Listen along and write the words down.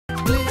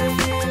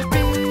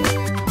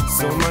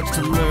so much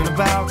to learn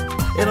about.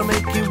 It'll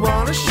make you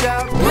wanna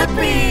shout,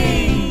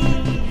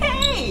 Blippi!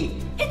 Hey,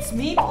 it's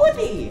me,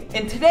 Blippi,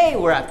 and today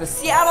we're at the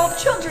Seattle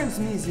Children's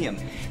Museum.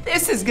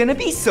 This is gonna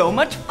be so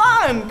much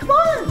fun. Come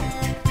on.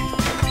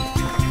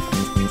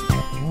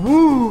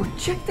 Woo,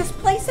 check this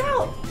place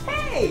out.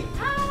 Hey.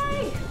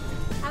 Hi.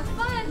 Have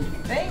fun.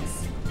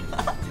 Thanks.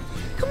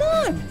 Come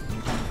on.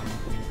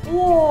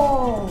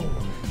 Whoa,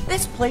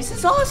 this place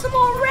is awesome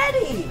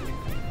already.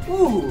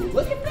 Ooh,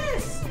 look at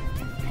this.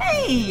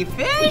 Hey,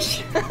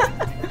 fish.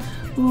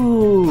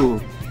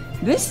 Ooh,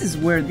 this is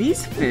where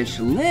these fish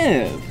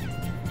live.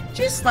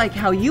 Just like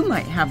how you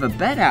might have a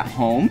bed at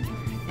home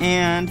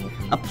and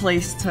a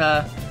place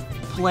to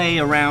play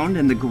around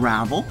in the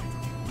gravel.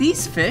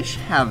 These fish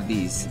have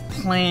these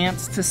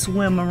plants to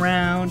swim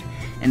around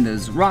and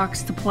those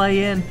rocks to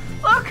play in.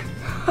 Look,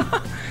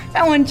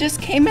 that one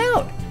just came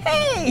out.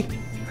 Hey!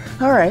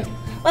 All right,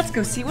 let's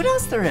go see what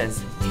else there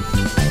is.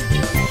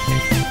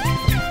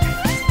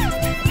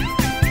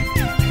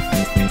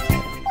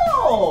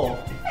 Oh,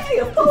 hey,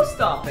 a post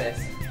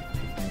office.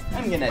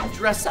 I'm gonna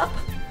dress up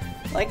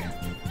like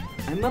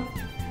I'm a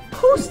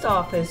post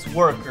office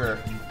worker.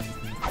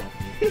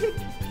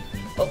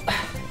 Oh,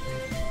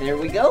 there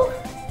we go.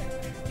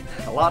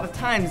 A lot of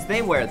times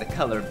they wear the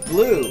color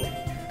blue,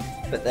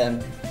 but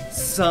then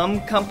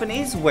some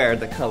companies wear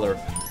the color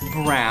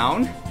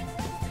brown.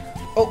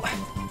 Oh,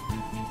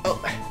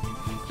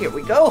 here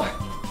we go.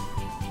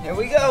 Here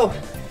we go.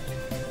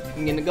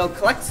 I'm gonna go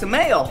collect some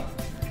mail.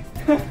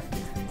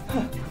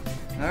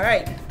 All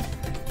right,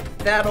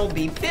 that'll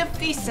be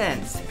 50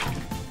 cents.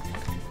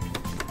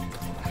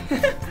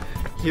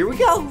 Here we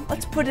go.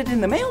 Let's put it in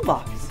the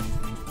mailbox.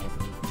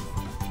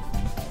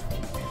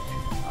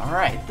 All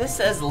right, this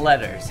says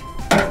letters.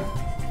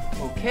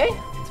 Okay,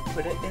 let's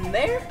put it in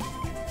there.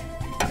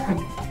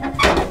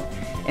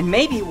 And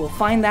maybe we'll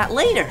find that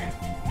later.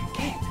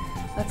 Okay,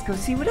 let's go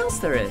see what else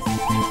there is.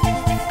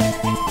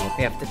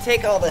 We have to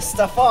take all this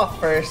stuff off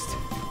first.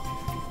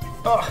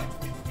 Oh,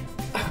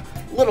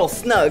 little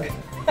snug.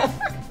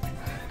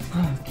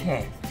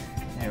 Okay,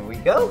 there we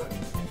go.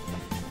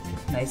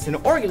 Nice and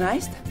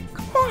organized.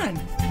 Come on.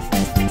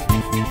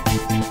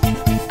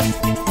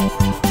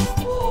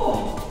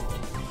 Whoa,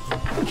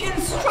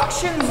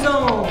 construction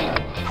zone.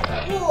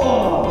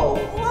 Whoa,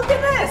 look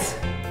at this.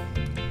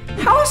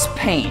 House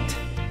paint.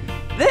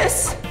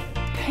 This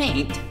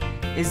paint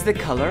is the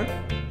color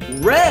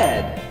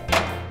red.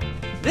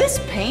 This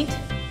paint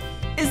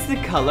is the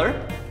color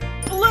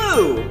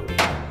blue.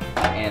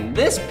 And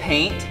this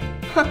paint,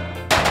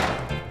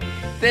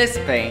 this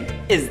paint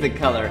is the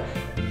color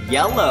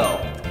yellow.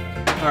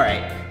 All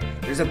right,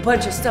 there's a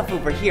bunch of stuff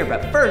over here,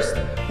 but first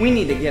we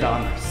need to get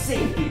on our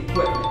safety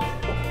equipment.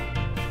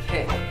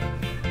 Okay,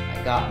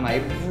 I got my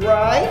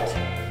bright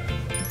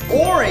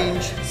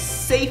orange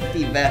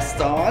safety vest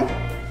on.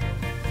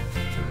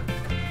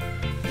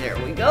 There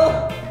we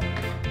go.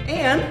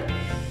 And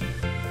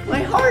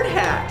my hard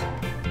hat.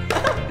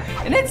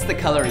 And it's the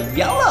color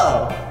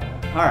yellow.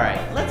 All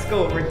right, let's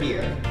go over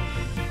here.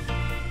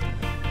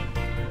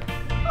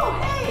 Oh,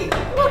 hey,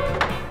 look.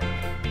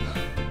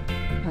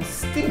 A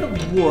stick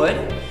of wood.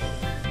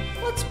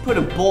 Let's put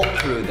a bolt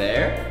through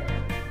there.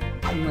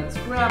 And let's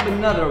grab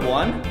another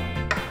one.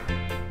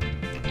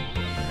 All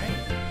right,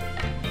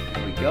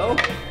 there we go.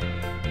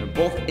 They're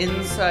both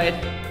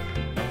inside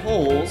the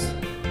holes.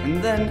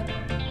 And then,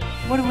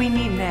 what do we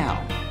need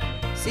now?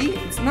 See,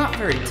 it's not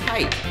very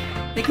tight.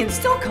 They can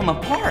still come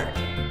apart.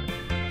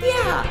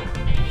 Yeah,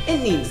 it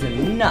needs a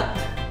nut.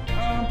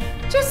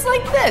 Just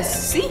like this,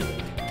 see?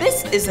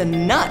 This is a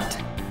nut.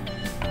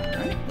 All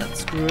right, let's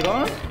screw it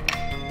on.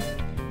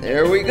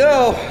 There we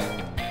go.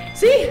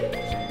 See?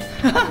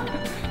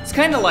 It's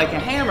kind of like a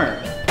hammer.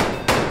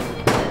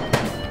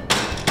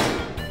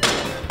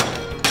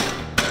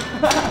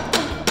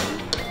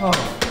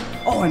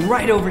 Oh, and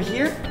right over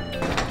here,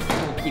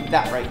 we'll keep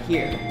that right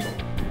here.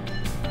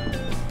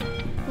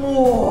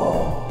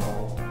 Whoa,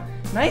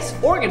 nice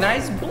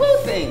organized blue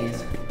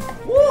things.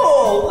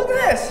 Whoa, look at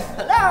this.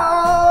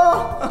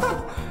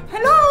 Hello.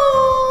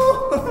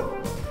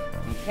 Hello.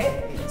 Okay,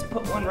 let's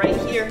put one right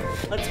here.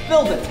 Let's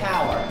build a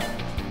tower.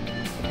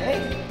 Okay,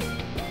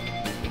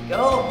 here we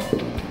go.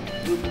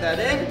 Loop that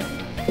in.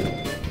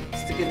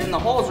 Stick it in the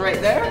holes right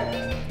there.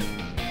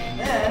 And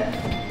then,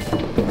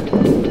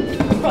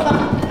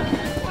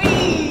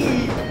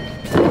 whee!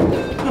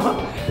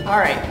 All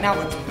right, now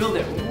let's build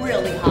it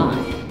really high.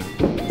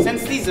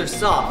 Since these are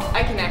soft,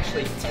 I can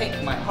actually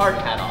take my hard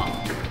hat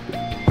off.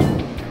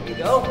 There we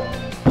go.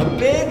 A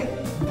big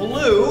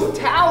blue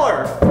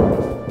tower.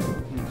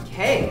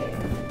 Okay.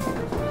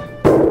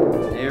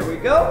 There we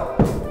go.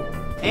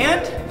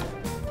 And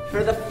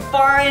for the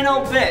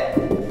final bit,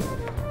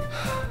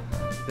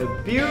 the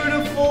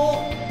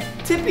beautiful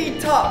tippy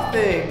top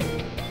thing.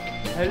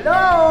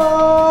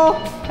 Hello?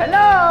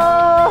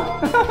 Hello?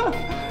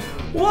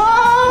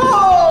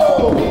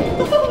 Whoa!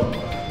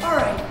 All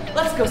right,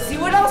 let's go see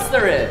what else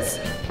there is.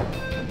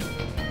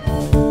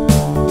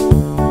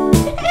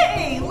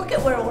 Hey, look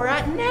at where we're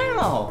at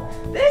now.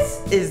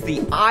 This is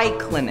the eye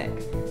clinic.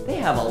 they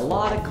have a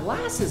lot of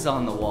glasses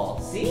on the wall,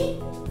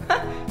 see?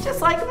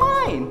 Just like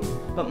mine,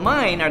 but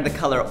mine are the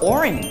color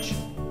orange.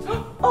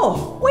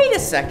 Oh, wait a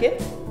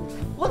second.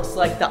 Looks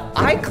like the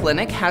eye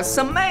clinic has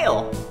some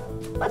mail.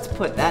 Let's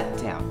put that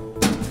down.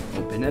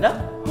 Open it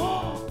up.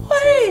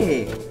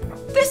 Hey,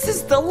 this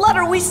is the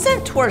letter we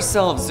sent to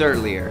ourselves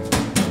earlier.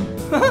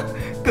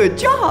 Good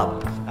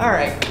job. All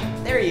right,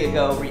 there you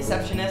go,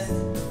 receptionist.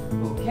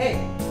 Okay,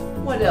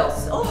 what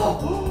else?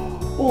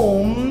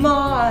 Oh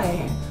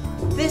my.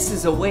 This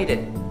is a way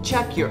to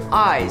check your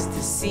eyes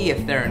to see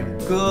if they're in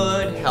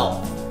good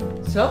health.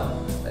 So,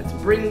 let's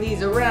bring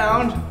these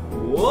around.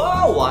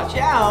 Whoa, watch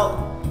out.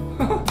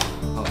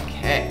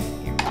 Okay,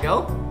 here we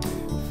go.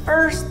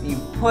 First, you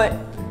put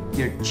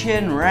your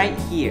chin right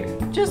here,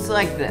 just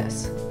like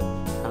this.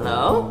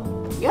 Hello?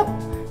 Yep,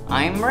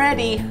 I'm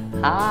ready.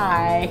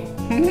 Hi.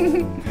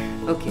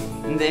 Okay,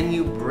 and then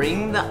you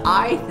bring the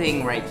eye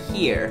thing right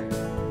here,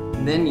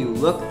 and then you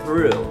look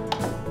through.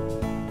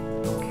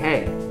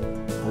 Okay,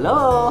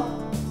 hello?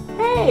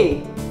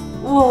 Hey,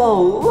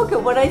 whoa, look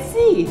at what I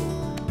see.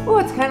 Oh,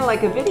 it's kind of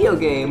like a video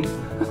game.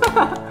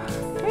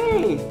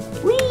 Hey,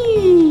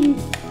 whee!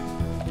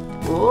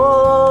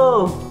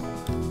 Whoa!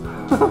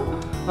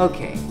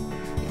 Okay,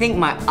 I think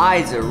my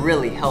eyes are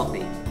really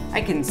healthy.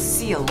 I can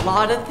see a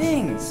lot of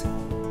things.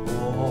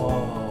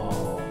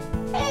 Whoa!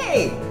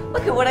 Hey,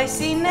 look at what I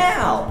see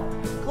now.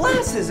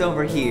 Glasses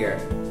over here.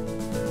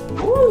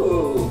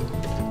 Ooh!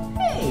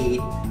 Hey,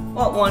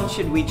 what one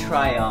should we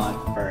try on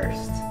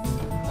first?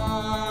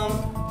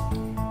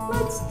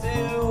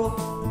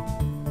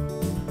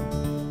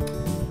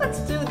 Let's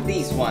do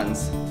these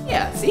ones.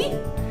 Yeah, see?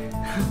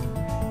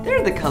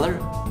 They're the color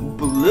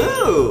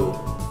blue.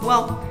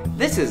 Well,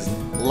 this is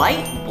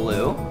light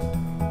blue,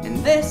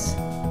 and this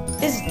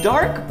is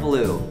dark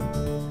blue.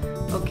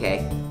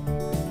 Okay,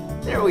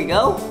 there we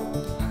go.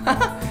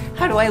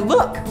 How do I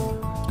look?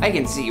 I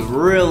can see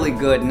really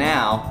good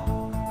now.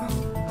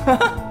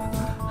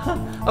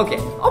 Okay,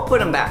 I'll put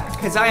them back,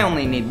 because I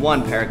only need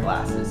one pair of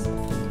glasses.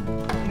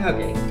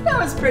 Okay, that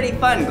was pretty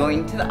fun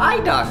going to the eye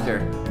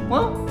doctor.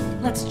 Well,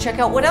 let's check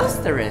out what else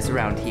there is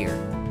around here.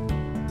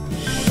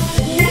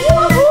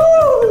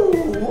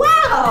 Woohoo!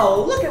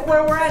 Wow, look at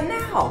where we're at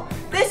now.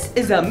 This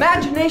is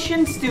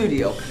Imagination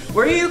Studio,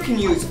 where you can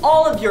use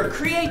all of your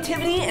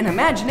creativity and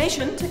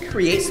imagination to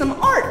create some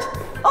art.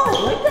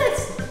 Oh, like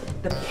this,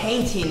 the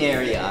painting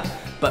area.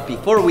 But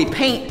before we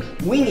paint,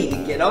 we need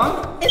to get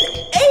on an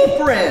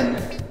apron.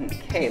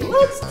 Okay,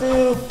 let's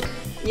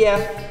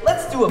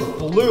do a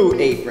blue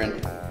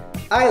apron.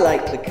 I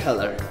like the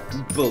color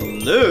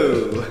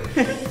blue.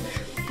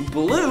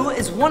 Blue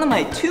is one of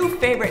my 2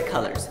 favorite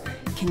colors.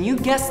 Can you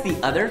guess the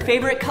other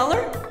favorite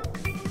color?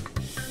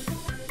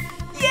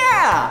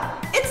 Yeah,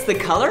 it's the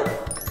color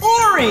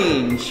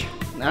orange.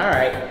 All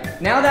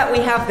right, now that we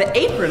have the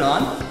apron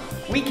on,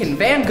 we can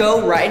Van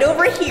Gogh right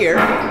over here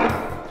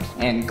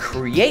and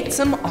create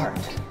some art.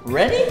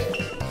 Ready?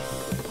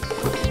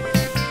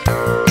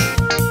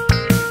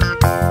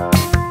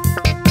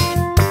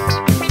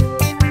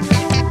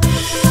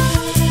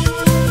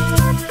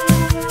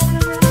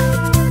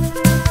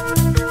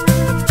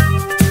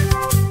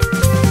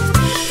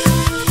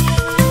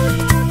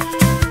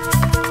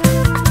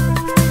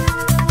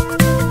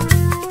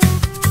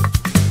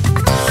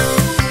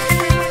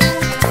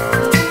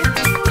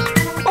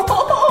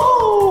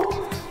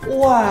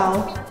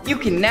 Wow, you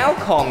can now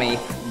call me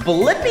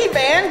Blippi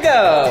Van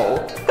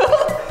Gogh.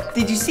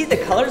 Did you see the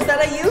colors that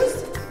I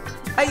used?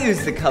 I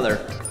used the color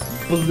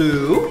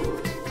blue,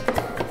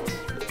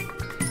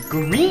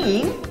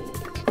 green,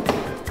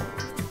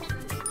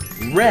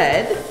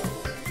 red,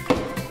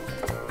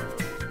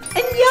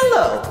 and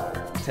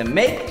yellow to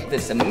make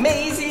this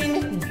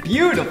amazing,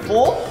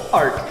 beautiful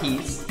art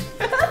piece.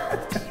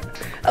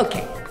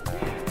 Okay.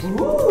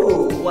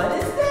 Ooh, what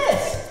is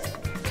this?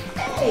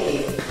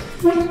 Hey,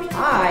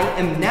 I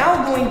am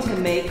now going to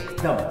make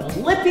the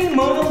Blippi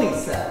Mona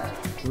Lisa.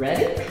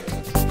 Ready?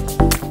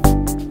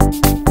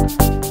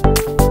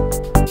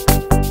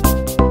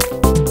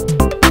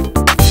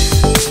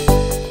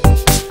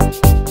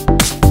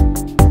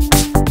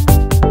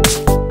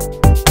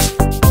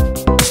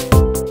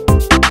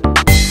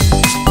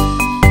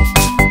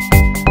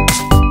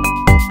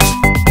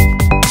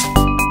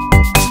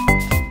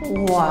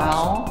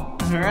 Wow.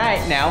 All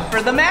right, now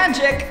for the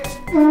magic.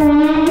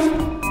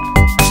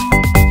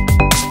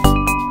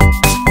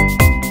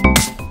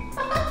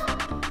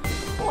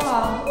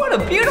 Wow, what a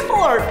beautiful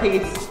art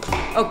piece.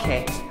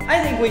 Okay,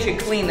 I think we should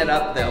clean it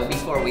up though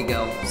before we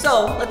go.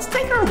 So let's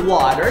take our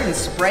water and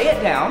spray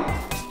it down.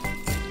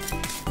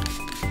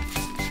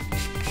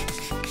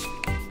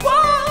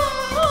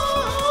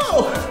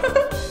 Whoa!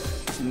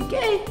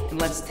 Okay, and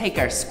let's take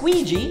our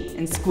squeegee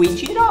and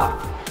squeegee it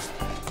off.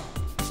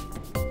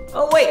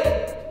 Oh wait,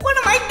 what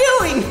am I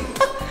doing?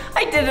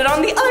 I did it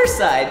on the other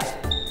side.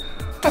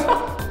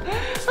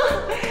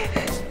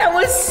 That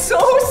was so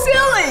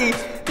silly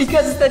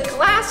because the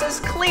glass is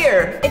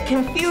clear. It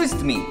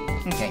confused me.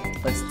 Okay,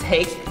 let's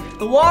take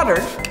the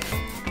water,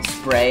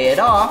 spray it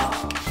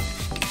off.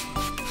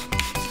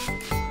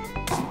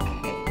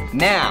 Okay,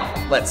 Now,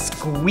 let's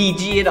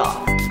squeegee it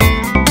off.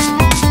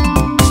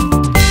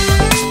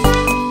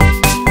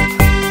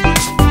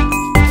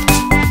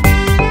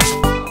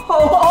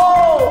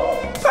 Oh,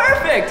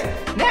 perfect!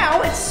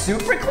 Now it's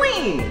super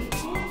clean.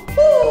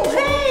 Oh,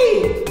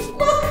 hey!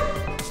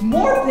 Look!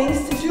 More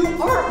things to do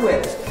art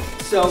with.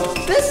 So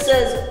this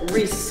says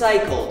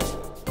recycled.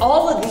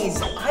 All of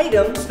these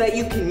items that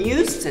you can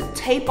use to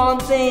tape on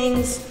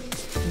things,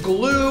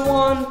 glue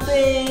on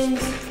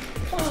things,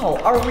 wow,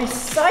 are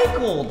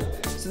recycled.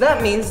 So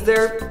that means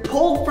they're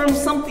pulled from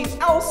something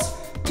else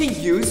to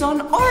use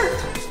on art.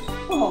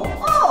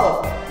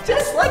 Oh,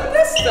 just like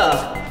this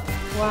stuff.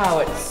 Wow,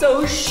 it's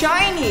so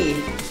shiny.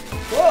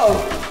 Whoa,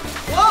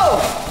 whoa,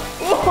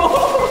 whoa,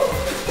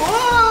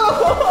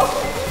 whoa,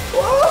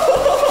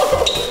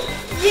 whoa,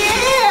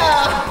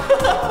 yeah!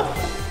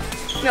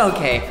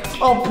 Okay,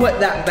 I'll put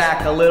that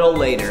back a little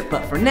later,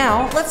 but for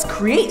now, let's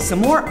create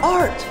some more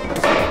art.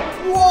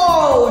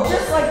 Whoa,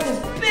 just like this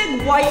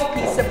big white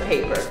piece of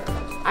paper.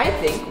 I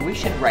think we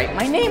should write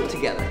my name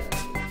together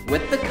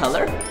with the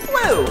color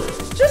blue,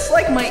 just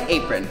like my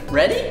apron.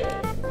 Ready?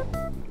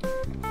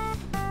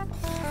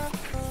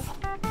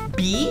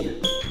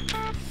 B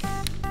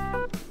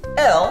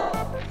L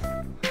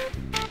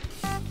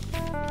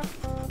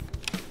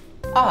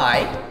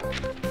I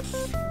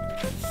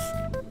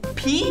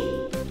P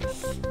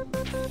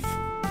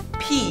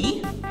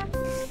P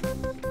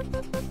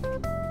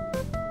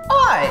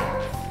I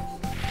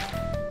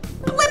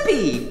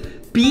Blippi.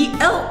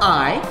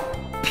 B-L-I-P-P-I.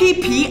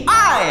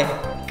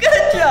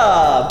 Good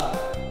job.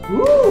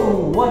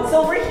 Ooh, what's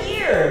over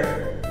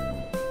here?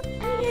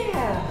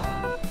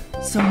 Yeah,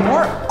 some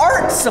more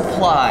art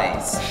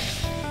supplies.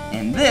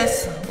 And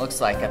this looks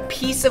like a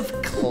piece of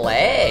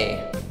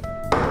clay.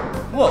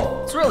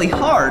 Whoa, it's really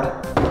hard.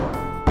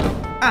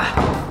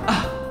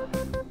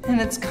 And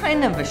it's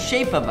kind of a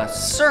shape of a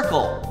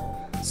circle.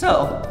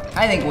 So,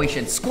 I think we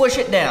should squish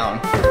it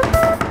down.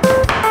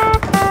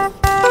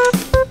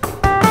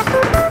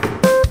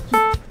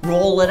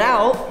 Roll it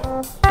out.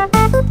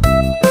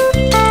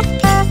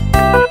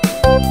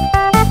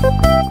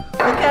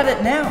 Look at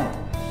it now.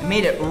 I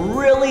made it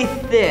really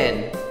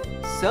thin,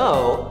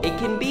 so it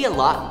can be a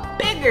lot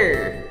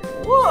bigger.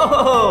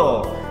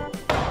 Whoa!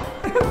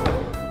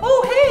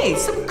 Oh, hey,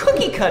 some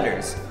cookie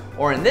cutters.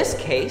 Or in this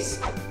case,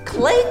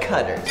 clay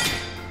cutters.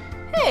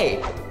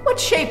 Hey, what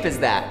shape is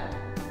that?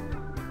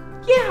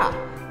 Yeah,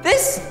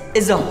 this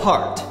is a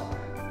heart.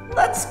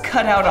 Let's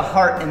cut out a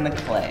heart in the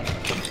clay.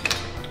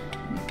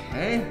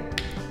 Okay.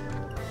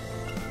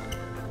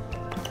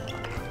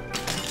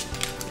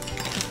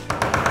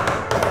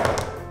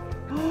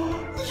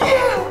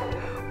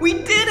 Yeah, we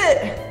did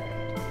it!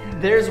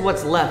 There's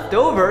what's left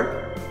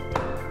over.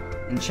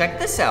 And check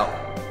this out.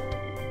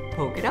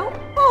 Poke it out.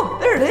 Oh,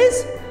 there it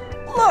is.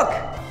 Look,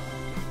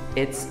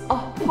 it's a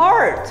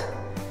heart.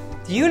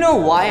 Do you know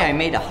why I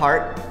made a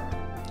heart?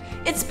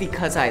 It's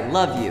because I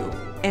love you.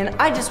 And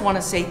I just want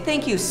to say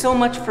thank you so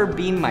much for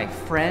being my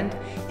friend.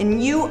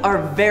 And you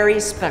are very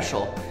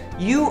special.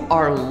 You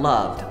are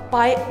loved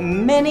by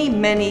many,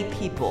 many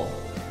people.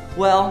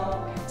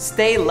 Well,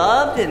 stay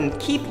loved and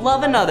keep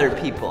loving other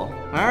people.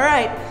 All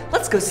right,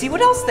 let's go see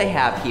what else they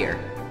have here.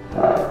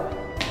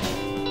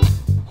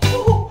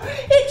 Oh,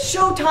 it's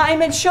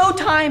showtime, it's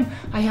showtime.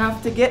 I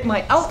have to get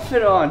my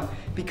outfit on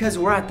because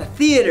we're at the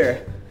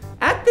theater,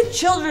 at the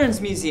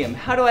Children's Museum.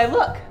 How do I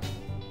look?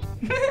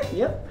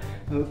 Yep,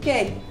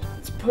 okay,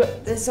 let's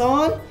put this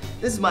on.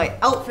 This is my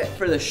outfit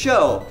for the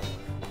show.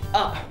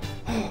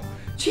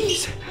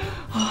 Jeez,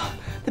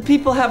 the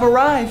people have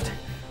arrived.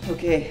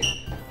 Okay,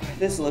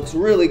 this looks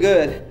really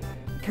good.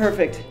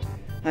 Perfect.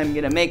 I'm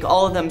gonna make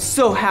all of them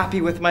so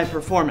happy with my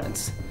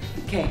performance.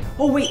 Okay,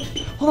 oh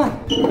wait, hold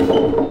on.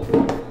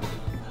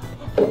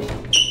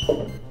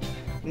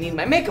 Need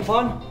my makeup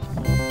on.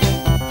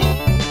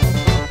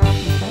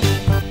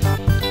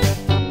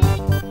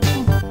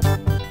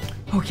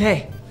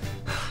 Okay,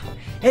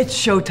 it's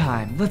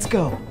showtime, let's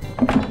go.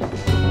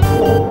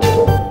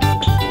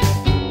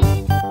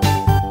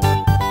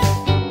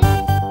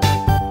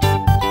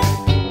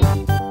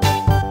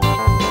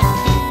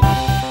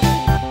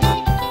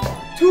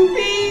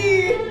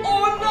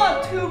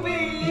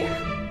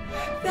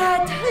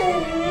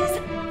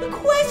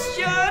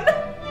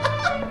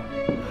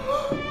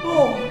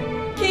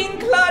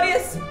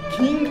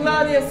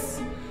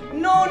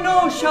 No,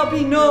 no shall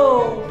be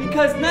no,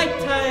 because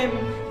nighttime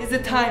is the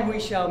time we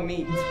shall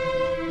meet.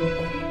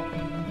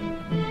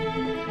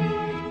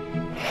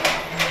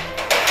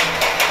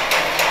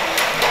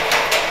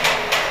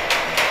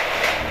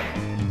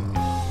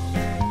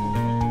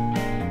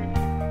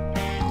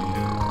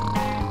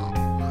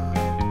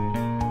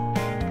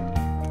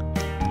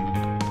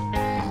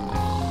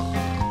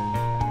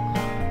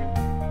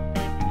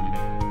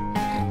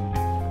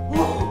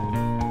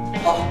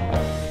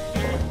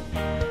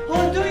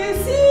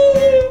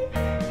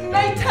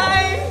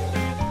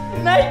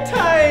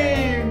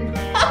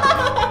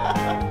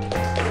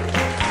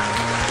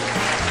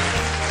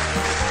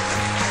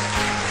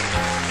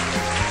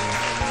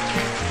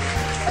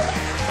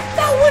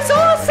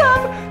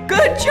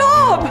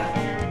 job!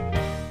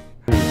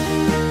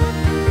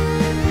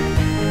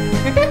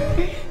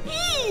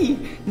 Eee!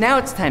 Now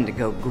it's time to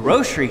go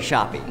grocery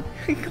shopping.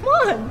 Come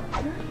on.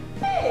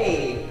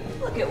 Hey,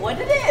 look at what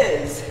it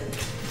is.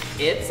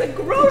 It's a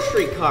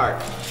grocery cart.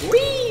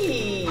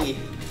 Whee!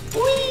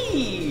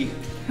 Whee!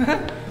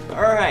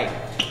 All right,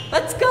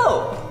 let's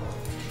go.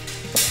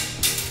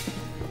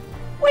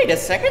 Wait a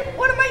second,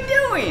 what am I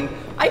doing?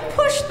 I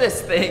pushed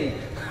this thing.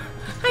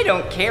 I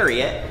don't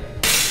carry it.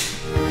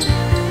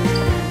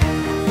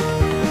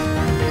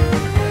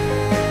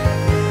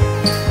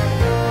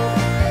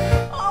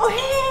 Oh,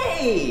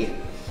 hey!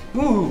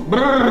 Ooh,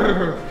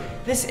 brr.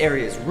 This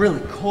area is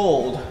really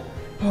cold.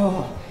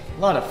 Oh, a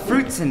lot of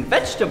fruits and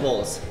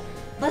vegetables.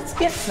 Let's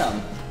get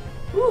some.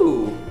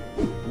 Ooh,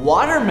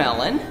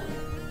 watermelon.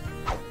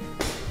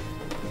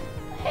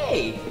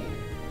 Hey,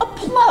 a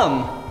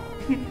plum.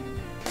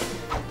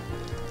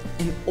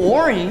 An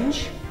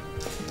orange.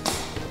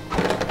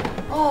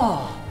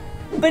 Oh,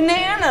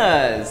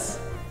 bananas.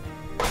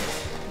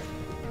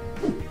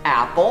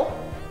 Apple.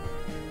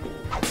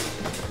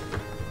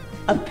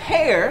 A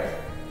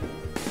pear.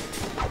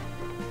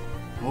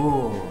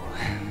 Ooh.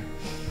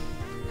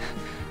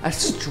 A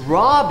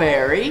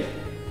strawberry.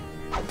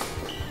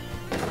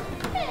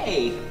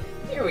 Hey,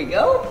 here we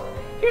go.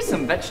 Here's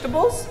some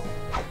vegetables.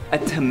 A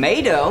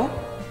tomato.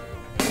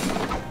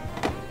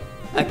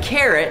 A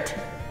carrot.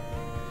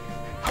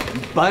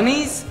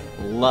 Bunnies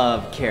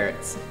love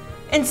carrots,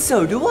 and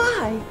so do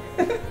I.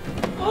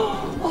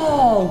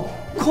 Oh,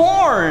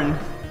 corn!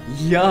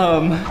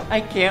 Yum,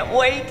 I can't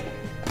wait.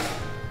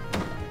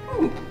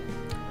 Ooh,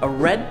 a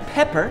red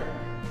pepper.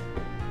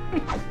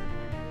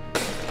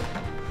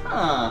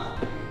 Huh,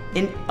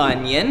 an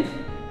onion.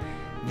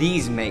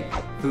 These make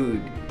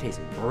food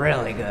taste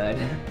really good.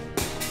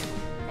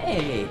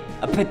 Hey,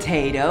 a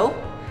potato.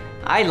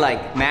 I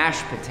like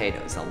mashed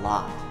potatoes a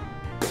lot.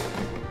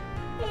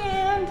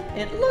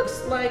 It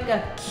looks like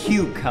a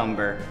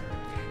cucumber.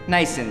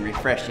 Nice and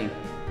refreshing.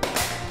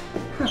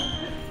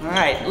 All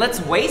right, let's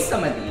weigh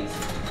some of these.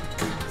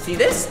 See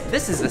this?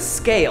 This is a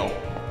scale.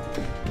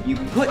 You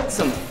put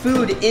some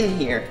food in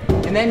here,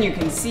 and then you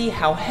can see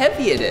how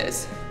heavy it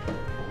is.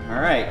 All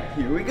right,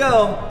 here we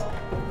go.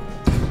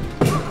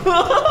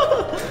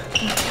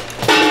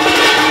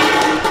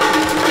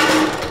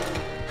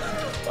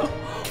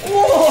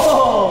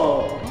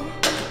 Whoa!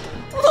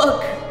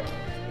 Look,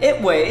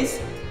 it weighs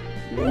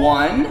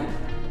 1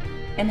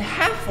 and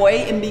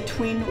halfway in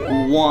between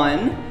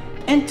 1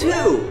 and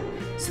 2.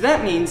 So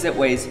that means it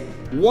weighs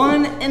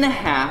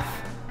 1.5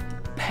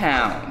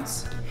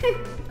 pounds.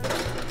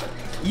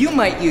 You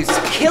might use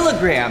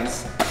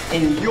kilograms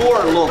in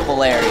your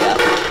local area,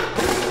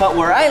 but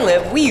where I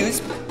live, we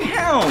use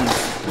pounds.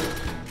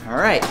 All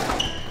right,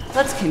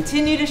 let's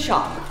continue to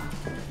shop.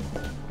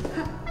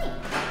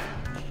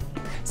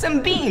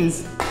 Some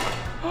beans.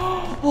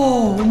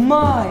 Oh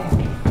my,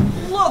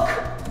 look.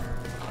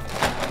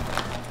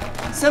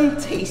 Some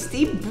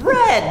tasty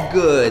bread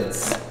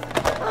goods.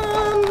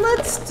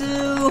 Let's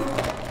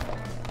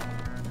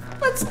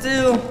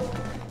do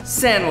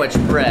sandwich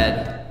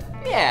bread.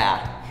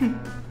 Yeah.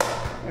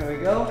 There we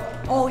go.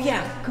 Oh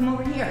yeah, come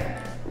over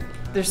here.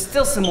 There's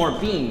still some more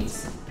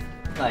beans,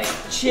 like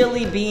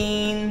chili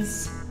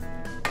beans.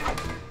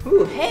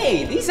 Ooh,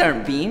 hey, these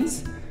aren't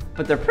beans,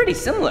 but they're pretty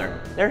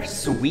similar. They're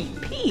sweet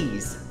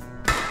peas.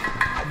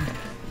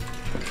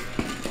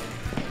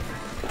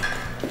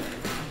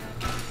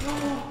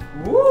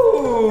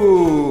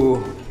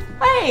 Ooh!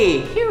 Hey,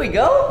 here we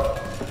go.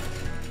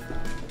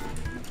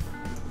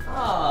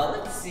 Oh,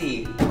 let's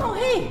see. Oh,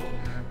 hey,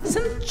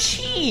 some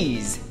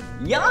cheese.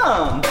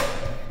 Yum!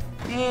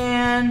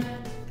 And,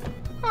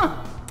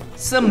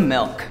 some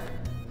milk.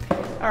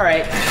 All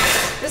right,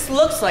 this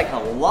looks like a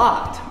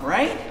lot,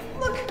 right?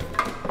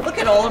 Look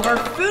at all of our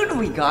food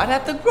we got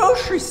at the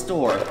grocery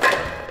store.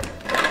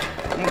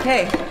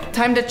 Okay,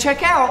 time to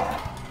check out.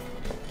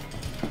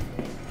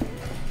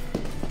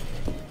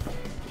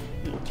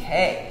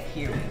 Okay,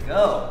 here we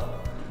go.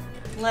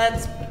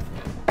 Let's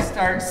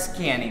start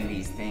scanning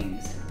these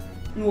things.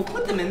 And we'll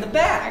put them in the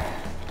bag.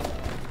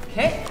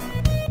 Okay.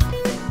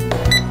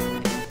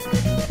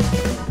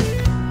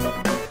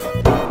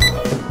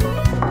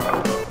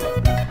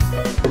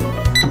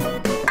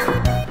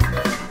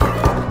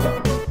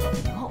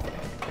 Oh,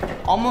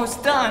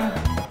 almost done.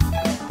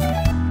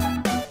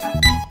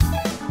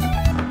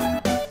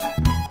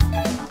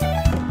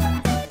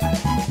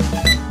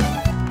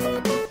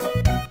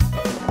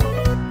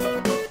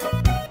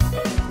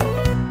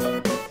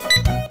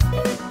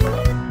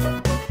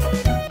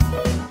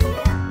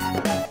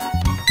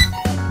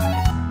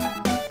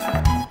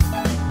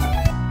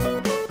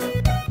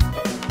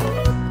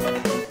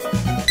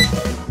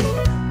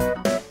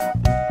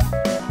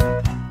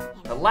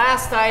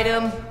 Last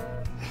item.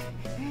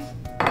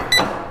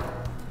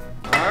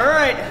 All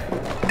right,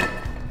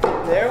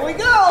 there we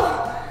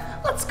go.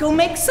 Let's go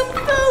make some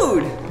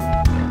food.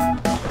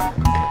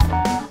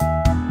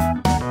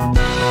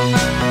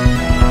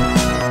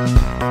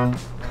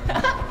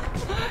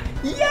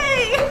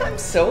 Yay, I'm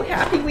so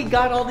happy we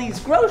got all these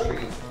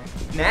groceries.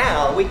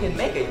 Now we can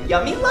make a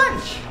yummy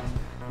lunch.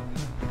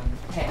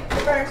 Okay,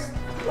 first,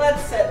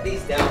 let's set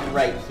these down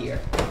right here.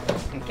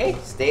 Okay,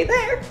 stay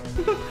there.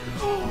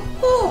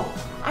 Oh,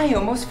 I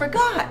almost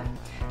forgot.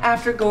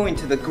 After going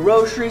to the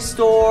grocery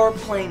store,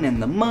 playing in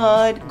the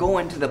mud,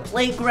 going to the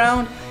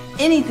playground,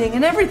 anything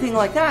and everything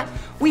like that,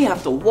 we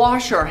have to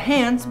wash our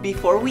hands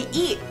before we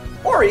eat,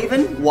 or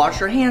even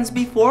wash our hands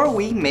before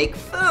we make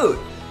food.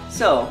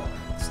 So,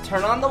 let's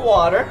turn on the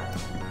water,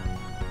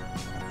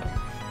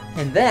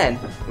 and then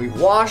we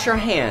wash our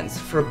hands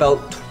for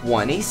about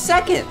 20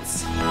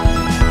 seconds.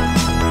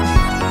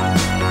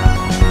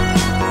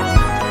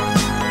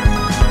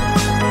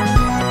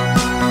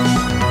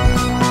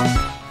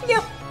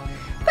 Yep,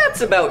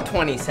 that's about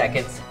 20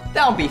 seconds.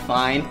 That'll be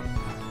fine.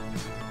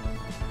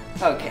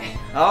 Okay,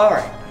 all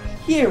right,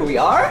 here we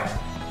are.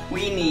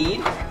 We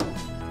need,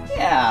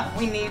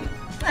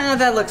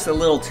 that looks a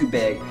little too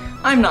big.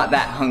 I'm not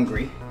that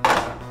hungry.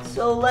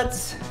 So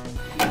let's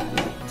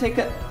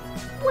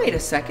wait a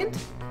second.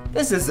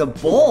 This is a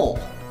bowl.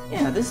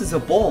 Yeah, this is a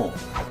bowl.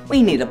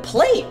 We need a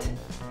plate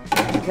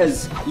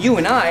because you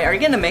and I are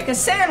gonna make a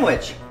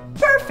sandwich.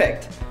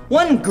 Perfect,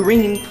 1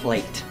 green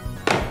plate.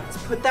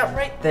 Let's put that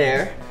right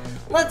there.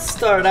 Let's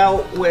start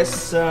out with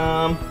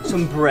some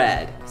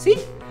bread. See?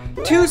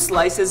 2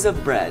 slices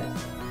of bread.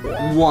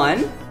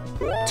 1,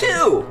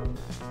 2.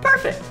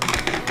 Perfect.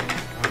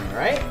 All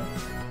right.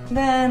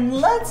 Then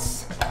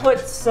let's put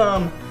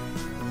some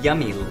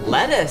yummy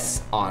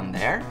lettuce on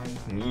there.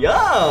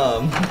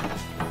 Yum.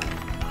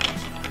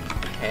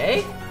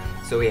 Okay.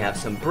 So we have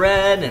some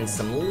bread and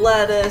some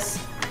lettuce.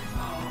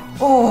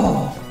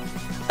 Oh,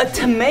 a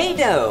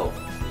tomato.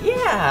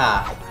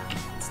 Yeah.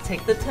 Let's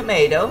take the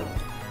tomato.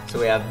 So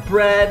we have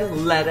bread,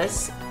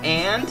 lettuce,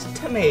 and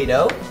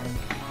tomato.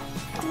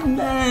 And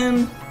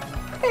then,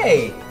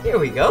 hey, here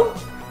we go.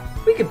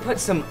 We could put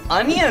some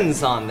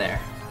onions on there.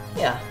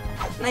 Yeah,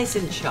 nice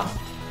and chopped.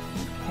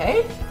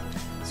 Okay,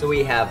 so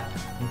we have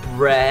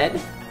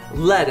bread,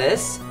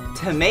 lettuce,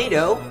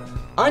 tomato,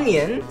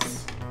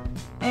 onions,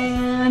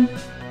 and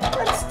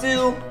let's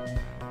do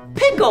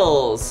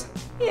pickles.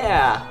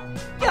 Yeah,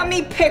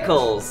 yummy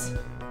pickles.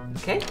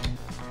 Okay,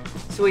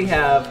 so we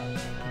have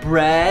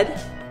bread,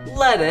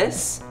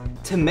 lettuce,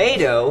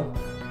 tomato,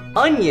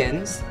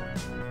 onions,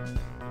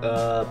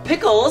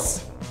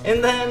 pickles,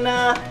 and then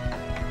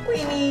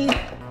we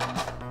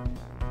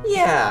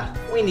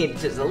need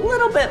just a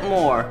little bit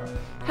more.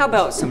 How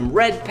about some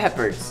red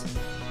peppers?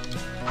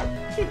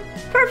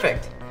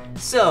 Perfect.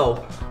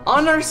 So,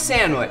 on our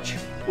sandwich,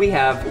 we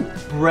have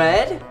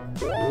bread,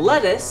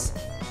 lettuce,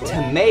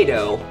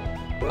 tomato,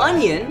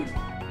 onion,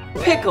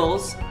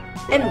 pickles,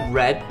 and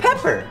red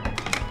pepper.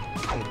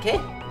 Okay,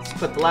 let's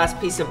put the last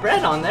piece of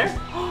bread on there.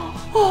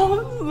 Oh,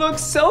 it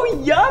looks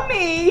so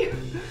yummy.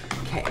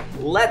 Okay,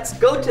 let's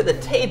go to the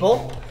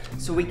table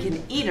so we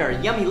can eat our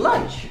yummy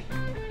lunch.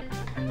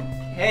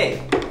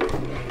 Okay.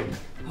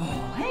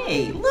 Oh,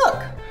 hey,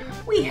 look.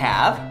 We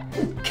have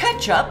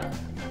ketchup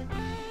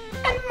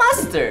and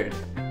mustard.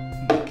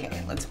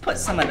 Okay, let's put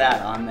some of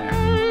that on there.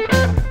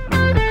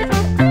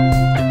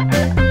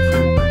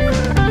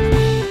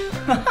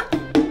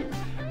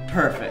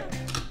 Perfect.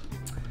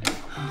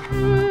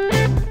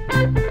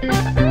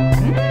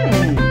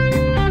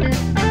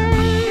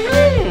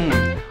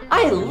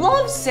 I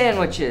love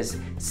sandwiches.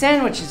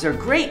 Sandwiches are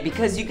great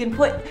because you can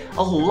put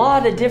a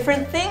lot of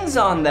different things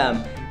on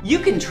them. You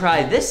can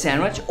try this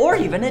sandwich or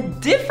even a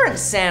different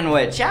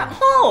sandwich at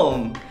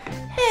home.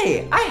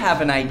 Hey, I have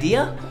an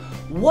idea.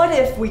 What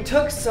if we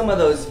took some of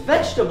those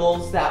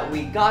vegetables that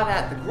we got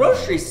at the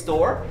grocery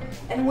store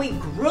and we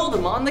grilled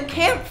them on the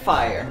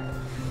campfire?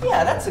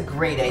 Yeah, that's a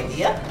great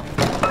idea.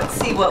 Let's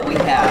see what we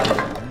have.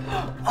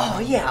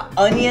 Oh yeah,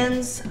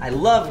 onions. I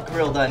love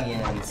grilled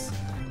onions.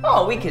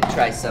 Oh, we could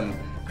try some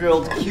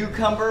grilled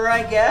cucumber,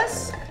 I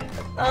guess.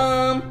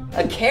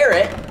 A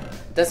carrot.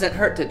 Doesn't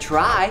hurt to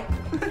try.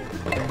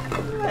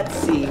 Let's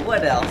see,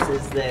 what else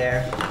is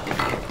there?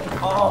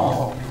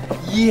 Oh,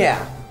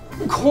 yeah,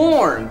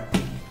 corn.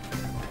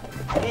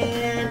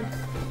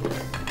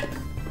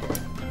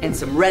 And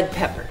some red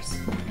peppers.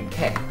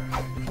 Okay,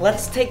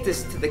 let's take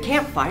this to the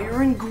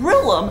campfire and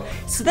grill them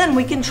so then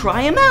we can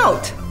try them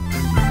out.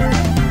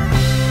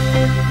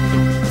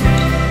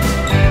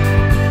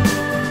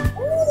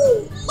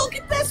 Ooh, look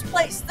at this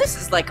place. This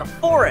is like a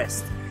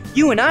forest.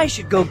 You and I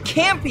should go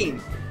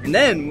camping. And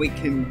then we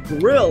can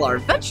grill our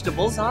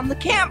vegetables on the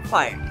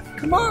campfire.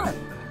 Come on.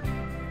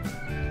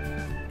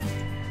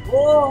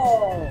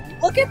 Whoa,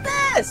 look at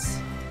this.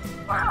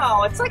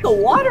 Wow, it's like a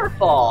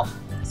waterfall.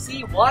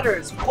 See, water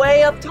is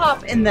way up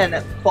top and then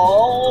it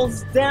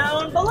falls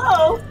down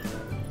below.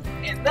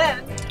 And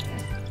then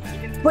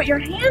you can put your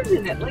hand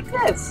in it like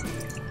this.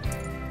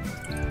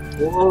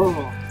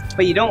 Whoa,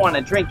 but you don't want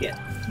to drink it.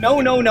 No,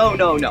 no, no,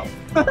 no, no.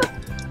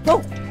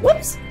 Oh,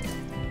 whoops.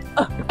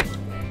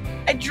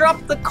 I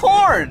dropped the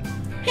corn.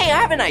 Hey,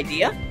 I have an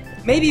idea.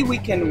 Maybe we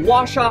can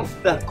wash off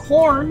the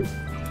corn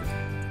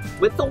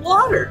with the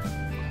water.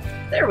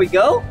 There we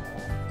go.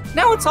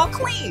 Now it's all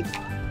clean.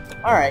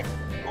 All right.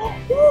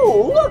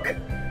 Ooh, look,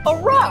 a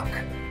rock.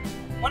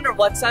 Wonder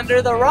what's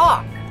under the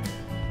rock.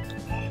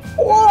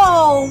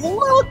 Whoa,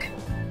 look!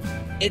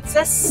 It's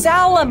a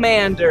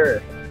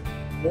salamander.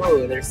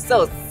 Whoa, they're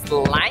so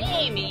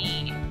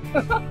slimy.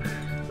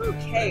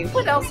 Okay,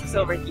 what else is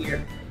over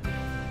here?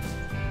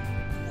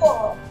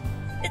 Whoa,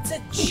 it's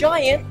a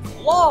giant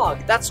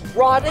log that's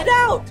rotted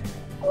out.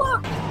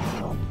 Look.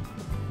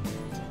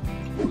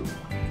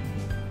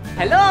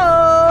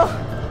 Hello!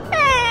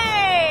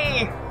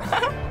 Hey!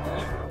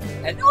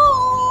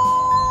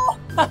 Hello!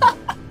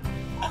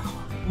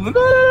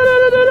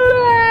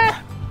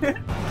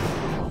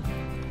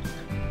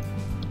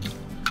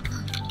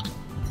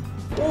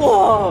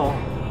 Whoa!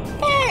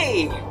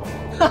 Hey!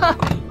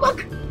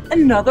 Look,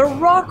 another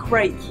rock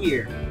right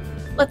here.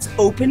 Let's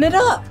open it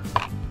up.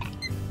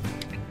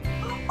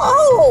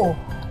 Oh!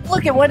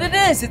 Look at what it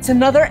is. It's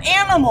another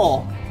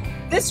animal.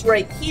 This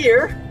right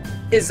here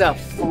is a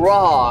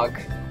frog.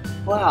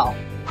 Wow.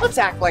 Let's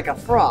act like a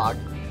frog.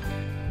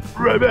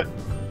 Ribbit,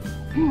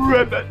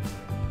 ribbit,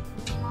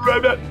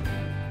 ribbit,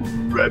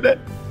 ribbit.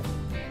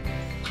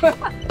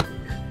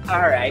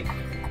 All right,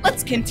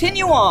 let's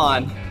continue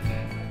on.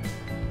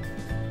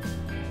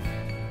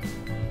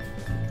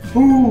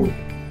 Ooh,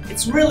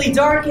 it's really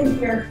dark in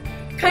here.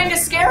 Kind of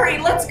scary.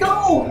 Let's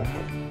go.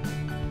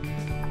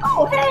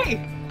 Oh,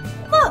 hey,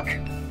 look.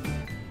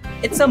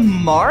 It's a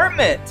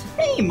marmot.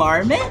 Hey,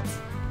 marmot.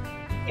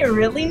 You're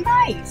really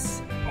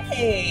nice.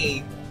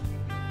 Hey.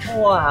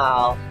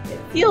 Wow, it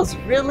feels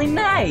really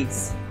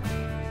nice.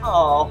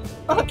 Oh,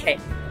 okay.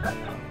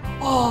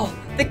 Oh,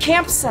 the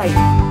campsite.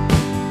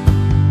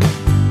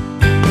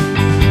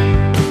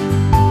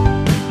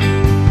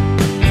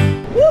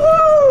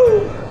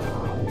 Woohoo!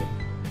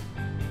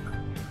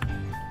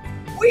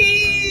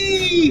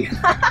 Whee!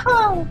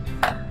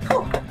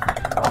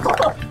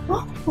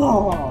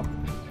 Oh,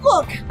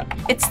 look,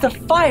 it's the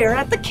fire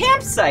at the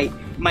campsite.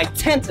 My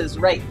tent is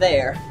right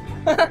there.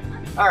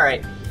 All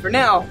right, for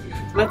now,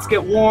 let's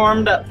get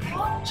warmed up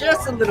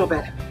just a little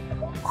bit.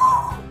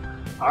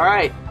 All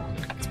right,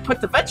 let's put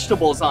the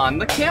vegetables on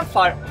the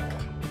campfire.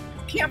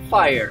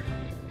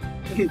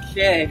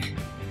 Okay,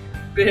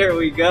 there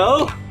we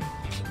go.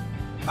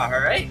 All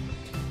right.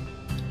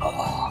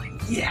 Oh,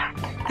 yeah,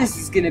 this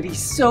is gonna be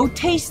so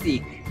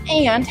tasty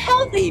and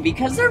healthy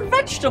because they're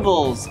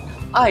vegetables.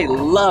 I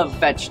love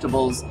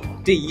vegetables.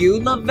 Do you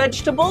love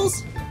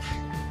vegetables?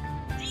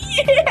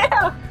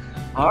 Yeah!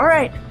 All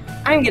right,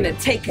 I'm gonna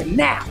take a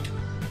nap.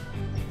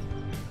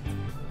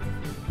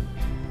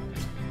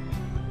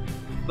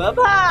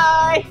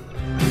 Bye-bye!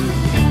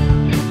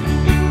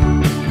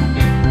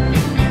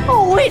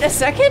 Oh, wait a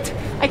second.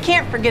 I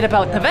can't forget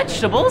about the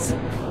vegetables.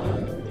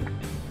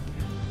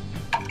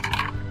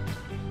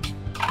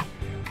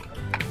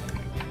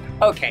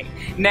 Okay,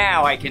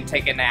 now I can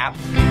take a nap.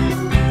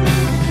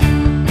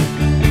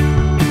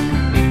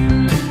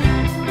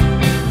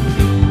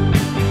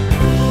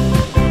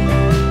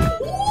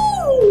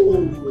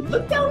 Ooh,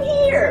 look down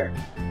here.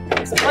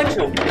 There's a bunch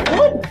of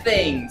wood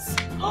things.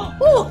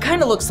 Oh, it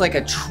kind of looks like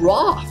a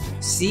trough.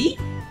 See?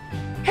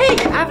 Hey,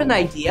 I have an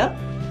idea.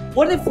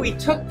 What if we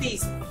took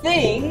these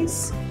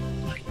things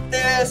like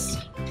this,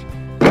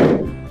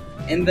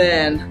 and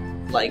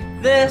then like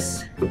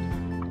this,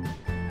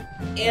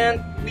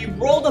 and we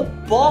rolled a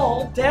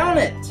ball down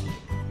it.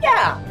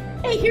 Yeah.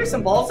 Hey, here's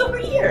some balls over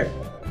here.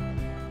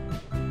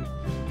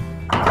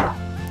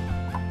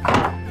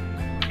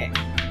 Okay.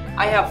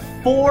 I have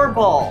 4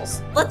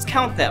 balls. Let's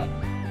count them.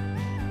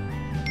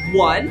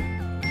 1,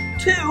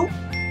 2,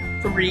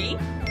 3,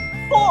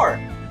 4.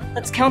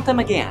 Let's count them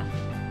again.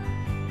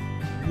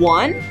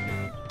 1,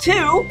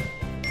 2,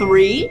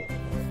 3,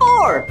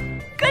 4.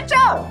 Good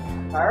job.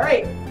 All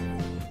right.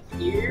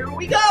 Here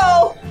we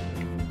go.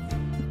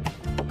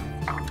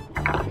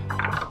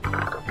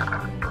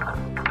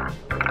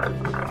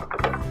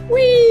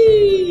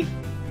 Whee!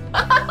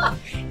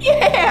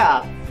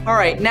 Yeah! All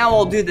right, now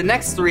I'll do the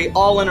next 3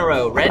 all in a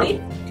row.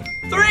 Ready?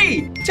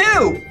 3, 2,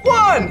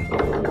 1!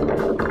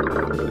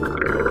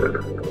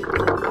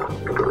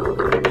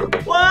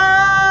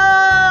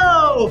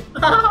 Whoa!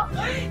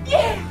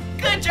 Yeah!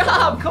 Good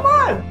job! Come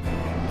on!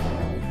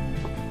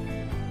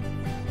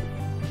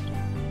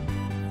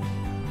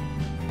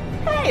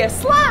 Hey, a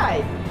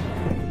slide!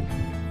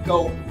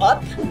 Go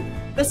up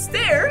the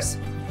stairs,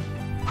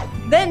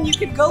 then you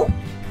can go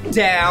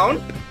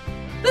down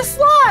the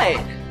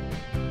slide.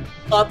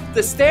 Up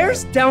the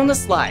stairs, down the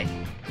slide.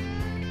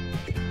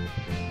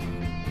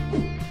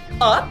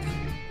 Up.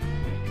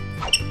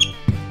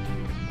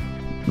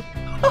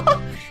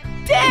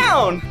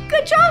 Down.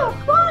 Good job.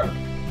 Come on.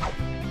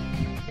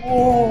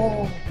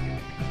 Whoa.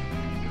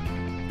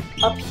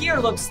 Up here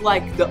looks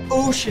like the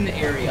ocean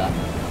area.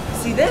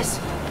 See this?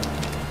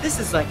 This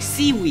is like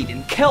seaweed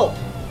and kelp.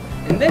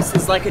 And this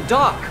is like a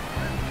dock.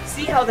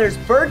 See how there's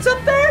birds up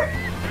there?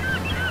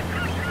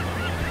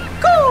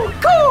 Cool,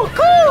 cool,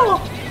 cool!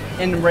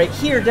 And right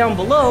here down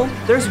below,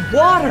 there's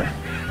water,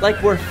 like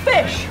we're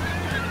fish.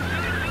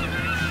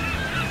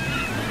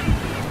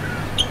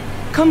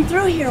 Come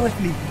through here with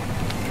me.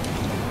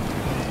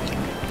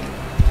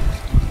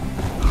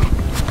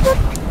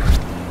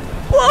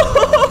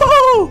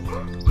 Whoa!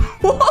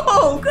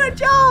 Whoa, good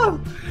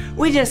job!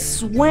 We just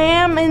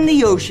swam in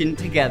the ocean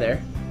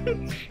together.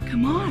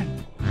 Come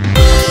on.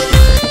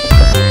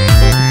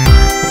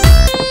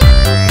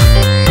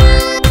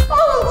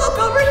 Oh, look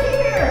over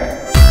here!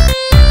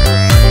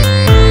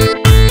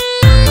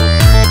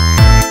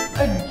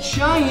 A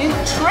giant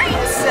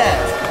train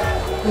set!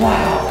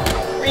 Wow!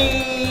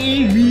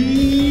 Wee,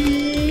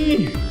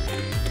 wee,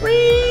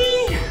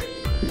 wee,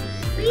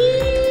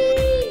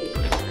 wee.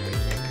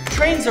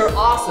 Trains are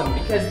awesome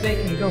because they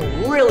can go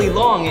really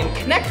long and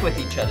connect with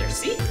each other,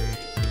 see?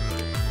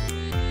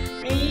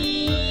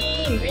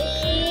 Wee,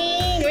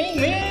 wee, wee,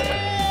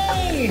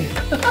 wee.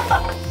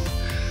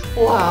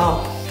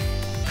 Wow.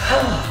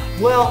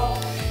 Well,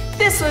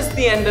 this was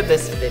the end of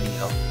this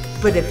video.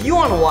 But if you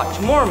want to watch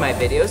more of my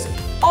videos,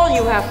 all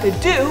you have to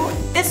do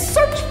is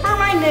search for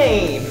my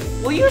name.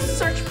 Will you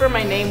search for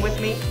my name with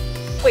me?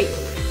 Wait,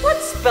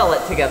 let's spell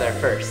it together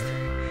first.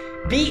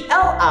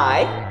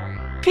 B-L-I-P-P-I,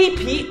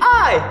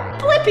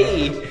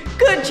 Blippi.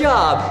 Good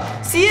job.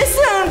 See you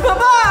soon,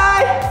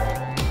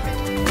 bye-bye.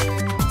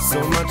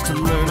 So much to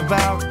learn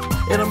about,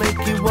 it'll make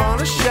you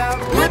wanna shout,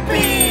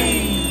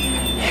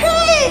 Blippi!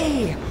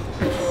 Hey!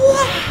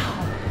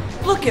 Wow!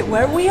 Look at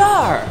where we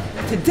are.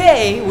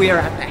 Today, we are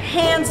at the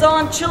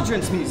Hands-On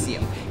Children's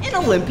Museum in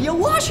Olympia,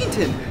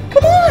 Washington.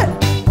 Come on!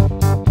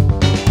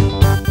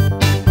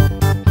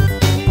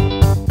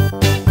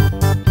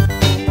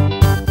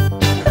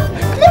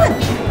 Come on!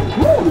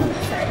 Woo.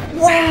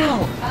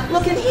 Wow!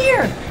 Look in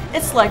here.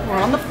 It's like we're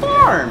on the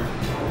farm.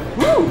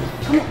 Woo.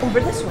 Come over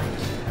this way.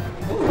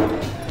 Woo.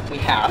 We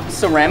have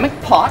ceramic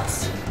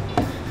pots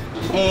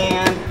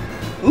and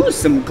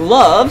some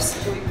gloves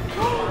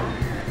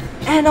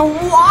and a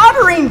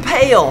watering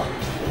pail.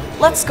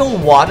 Let's go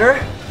water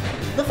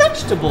the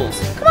vegetables.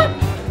 Come on.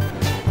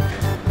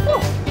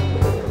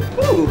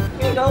 Ooh,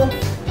 here you go.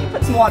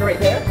 Put some water right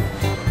there.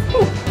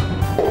 Ooh.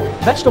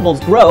 Vegetables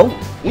grow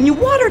when you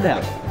water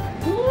them.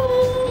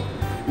 Ooh.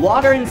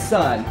 Water and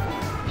sun.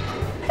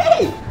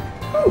 Hey,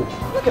 ooh,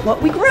 look at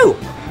what we grew.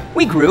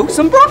 We grew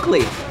some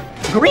broccoli.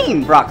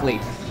 Green broccoli.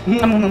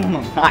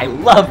 I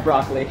love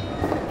broccoli.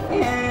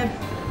 And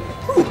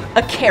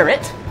a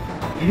carrot.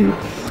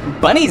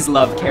 Bunnies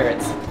love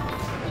carrots.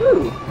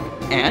 Ooh.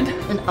 And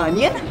an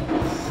onion.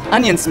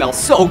 Onions smell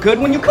so good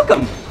when you cook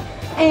them.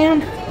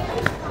 And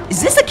is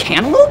this a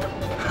cantaloupe?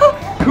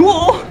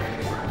 Cool.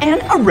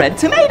 And a red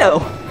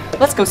tomato.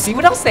 Let's go see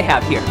what else they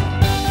have here.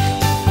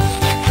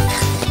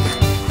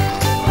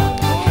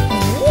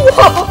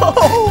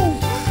 Whoa!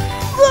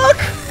 Look!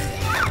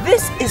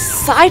 This is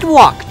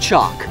sidewalk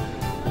chalk.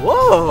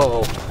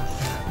 Whoa!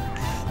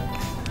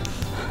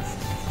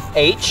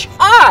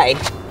 H-I.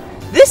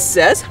 This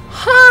says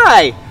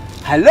hi.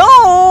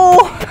 Hello!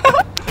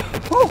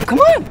 Oh, come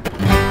on.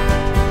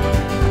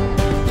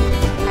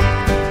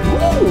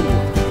 Ooh.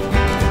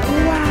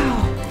 Wow.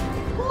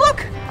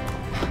 Look.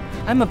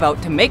 I'm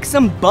about to make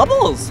some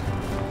bubbles.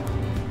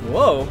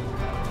 Whoa.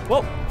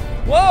 Whoa.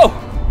 Whoa.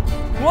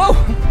 Whoa.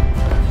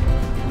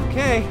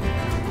 Okay.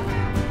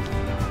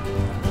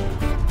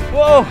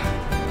 Whoa.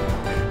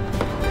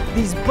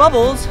 These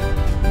bubbles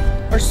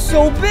are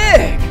so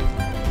big.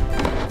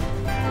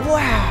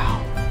 Wow.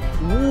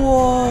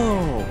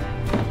 Whoa.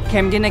 Okay,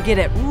 I'm gonna get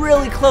it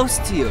really close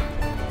to you.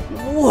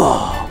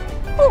 Whoa.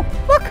 Oh,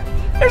 look.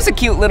 There's a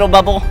cute little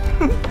bubble.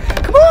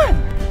 Come on.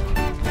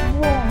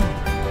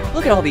 Whoa.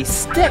 Look at all these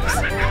sticks.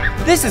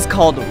 This is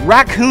called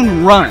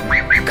Raccoon Run.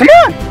 Come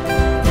on.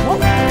 Whoa.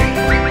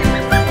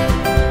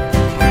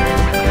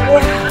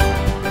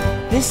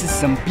 Wow. This is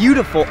some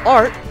beautiful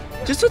art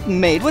just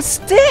made with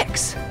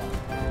sticks.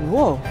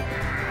 Whoa.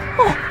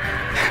 Oh.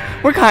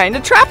 We're kind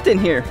of trapped in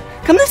here.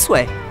 Come this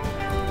way.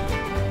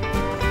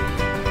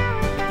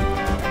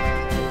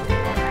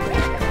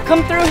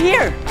 Come through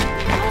here.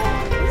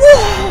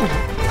 Whoa!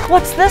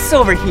 What's this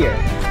over here?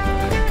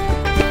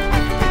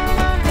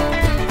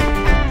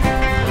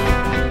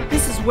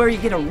 This is where you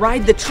get to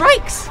ride the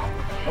trikes.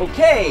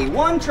 Okay,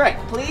 one trike,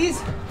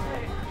 please.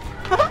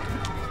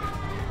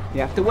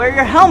 You have to wear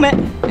your helmet,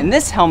 and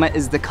this helmet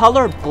is the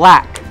color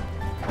black.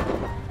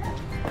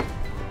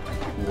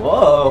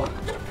 Whoa.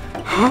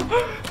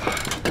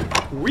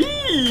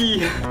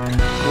 Whee!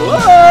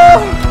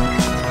 Whoa!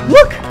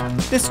 Look!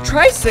 This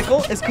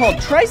tricycle is called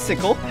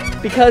tricycle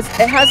because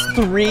it has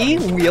 3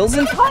 wheels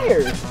and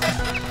tires.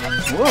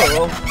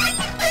 Whoa.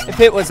 If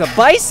it was a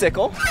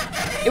bicycle,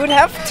 it would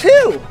have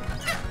 2.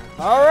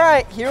 All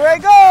right, here I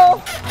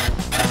go.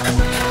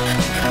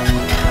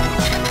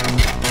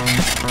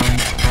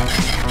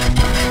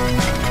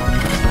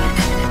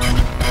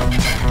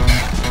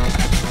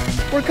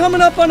 We're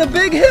coming up on a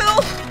big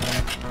hill.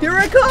 Here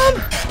I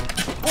come.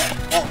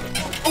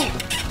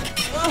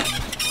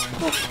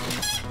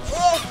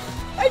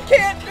 I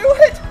can't do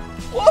it!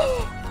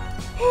 Whoa!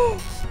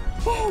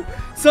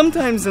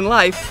 Sometimes in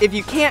life, if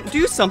you can't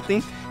do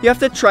something, you have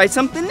to try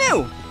something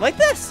new, like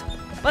this.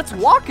 Let's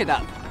walk it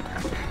up.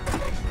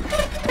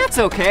 That's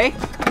okay.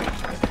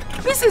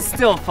 This is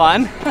still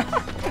fun.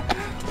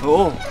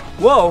 Oh,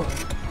 whoa.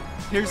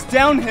 Here's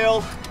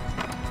downhill.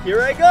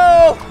 Here I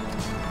go.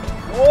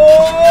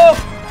 Whoa!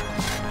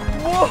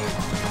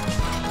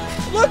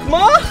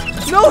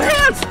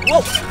 Whoa!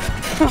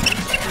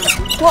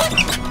 Whoa!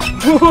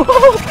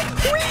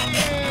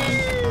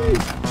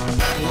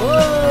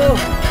 Whoa!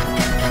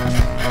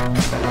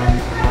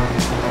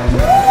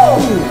 Whoa!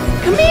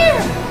 Come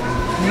here!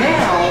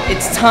 Now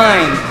it's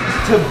time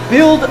to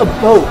build a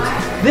boat.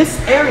 This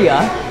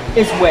area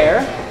is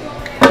where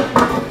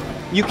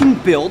you can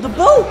build a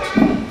boat.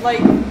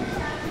 Like,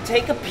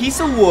 take a piece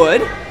of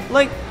wood,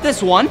 like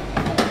this one,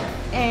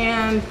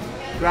 and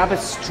grab a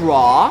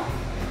straw,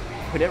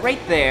 put it right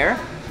there.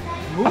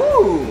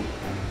 Ooh!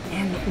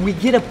 And we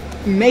get to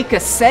make a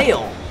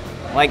sail,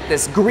 like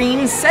this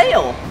green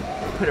sail.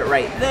 Put it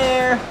right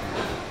there,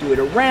 do it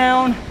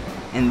around,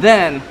 and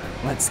then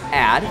let's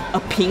add a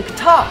pink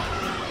top.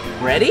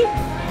 Ready?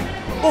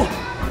 Oh!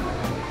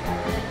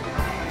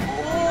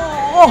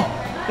 Oh!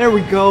 There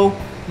we go.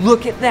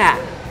 Look at that.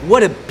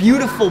 What a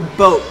beautiful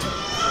boat.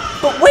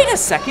 But wait a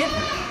second.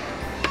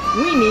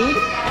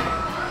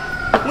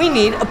 We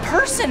need a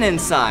person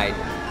inside.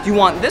 Do you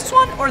want this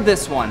one or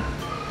this one?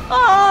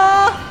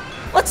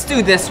 Let's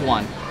do this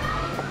one.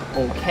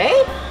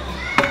 Okay.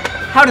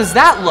 How does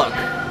that look?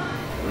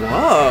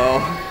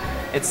 Whoa.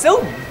 It's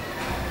so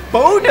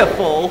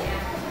beautiful.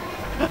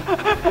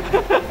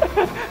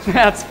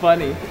 That's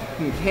funny.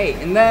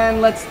 Okay, and then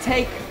let's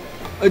take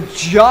a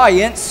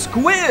giant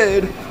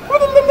squid.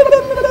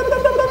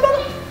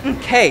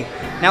 Okay,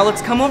 now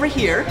let's come over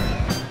here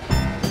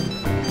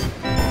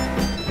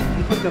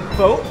and put the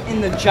boat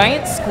in the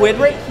giant squid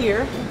right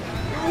here.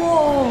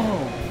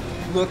 Whoa,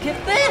 look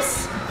at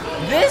this.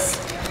 This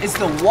is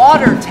the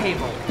water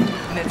table,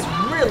 and it's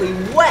really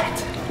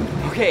wet.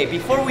 Okay,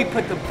 before we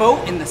put the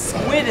boat and the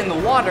squid in the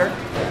water,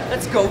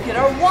 let's go get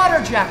our water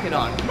jacket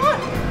on. Come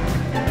on.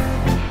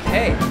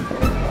 Okay,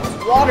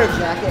 this water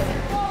jacket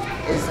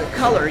is the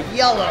color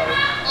yellow.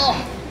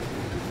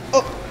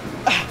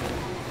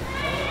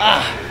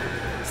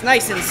 It's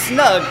nice and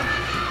snug.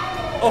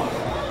 Oh,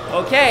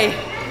 okay,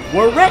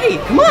 we're ready.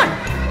 Come on.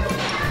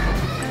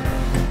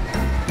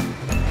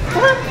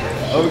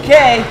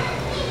 Okay,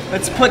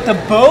 let's put the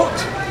boat.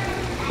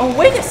 Oh,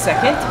 wait a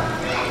second.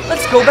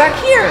 Let's go back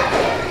here.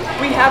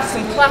 We have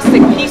some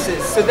plastic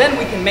pieces, so then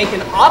we can make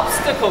an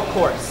obstacle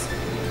course.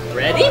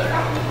 Ready?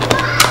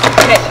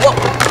 Okay,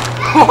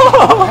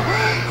 whoa.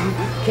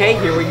 Okay,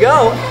 here we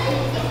go.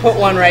 Put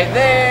one right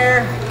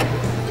there.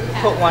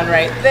 Put one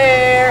right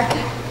there.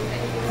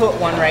 Put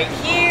one right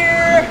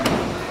here.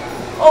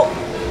 Oh,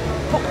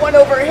 put one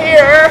over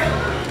here.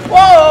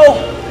 Whoa,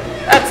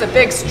 that's a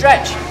big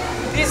stretch.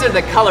 These are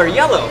the color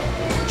yellow,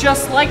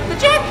 just like the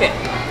jacket.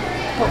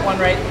 Put one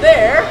right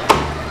there,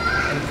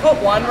 and put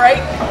one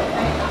right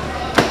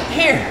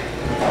here.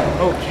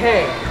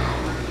 Okay,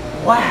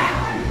 wow.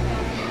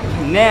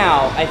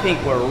 Now I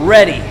think we're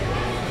ready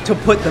to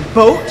put the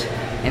boat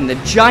and the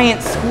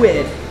giant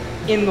squid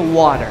in the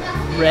water.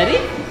 Ready?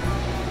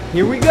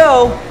 Here we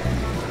go.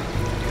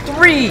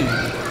 3, 2,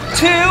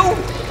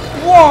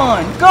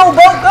 1. Go,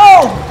 go,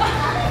 go!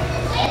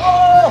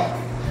 Oh!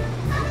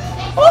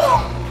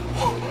 Oh!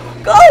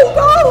 Go,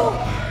 go!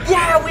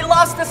 Yeah, we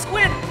lost the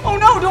squid. Oh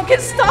no, don't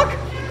get stuck.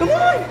 Come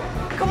on,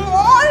 come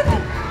on.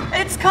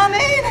 It's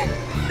coming.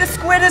 The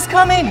squid is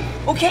coming.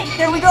 Okay,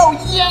 there we go.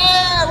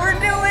 Yeah, we're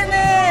doing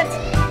it.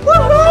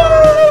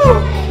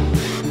 Woohoo!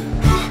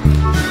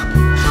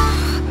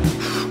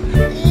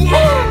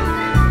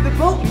 Yeah, the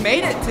boat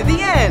made it to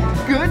the end.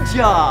 Good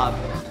job.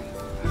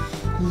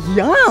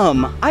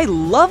 Yum! I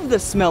love the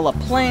smell of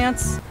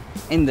plants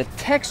and the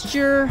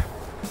texture.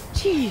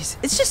 Jeez,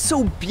 it's just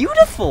so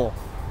beautiful.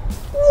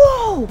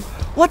 Whoa!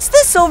 What's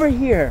this over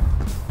here?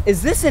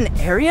 Is this an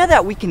area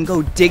that we can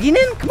go digging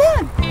in? Come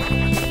on!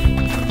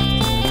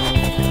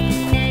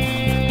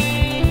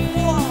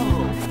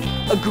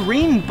 Whoa! A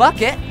green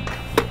bucket.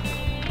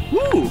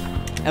 Ooh!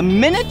 A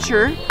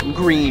miniature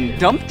green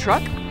dump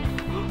truck.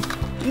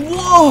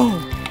 Whoa!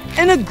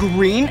 And a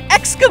green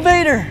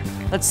excavator.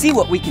 Let's see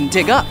what we can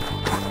dig up.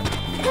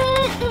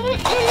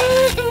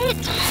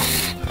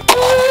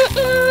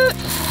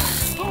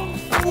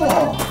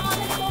 Whoa!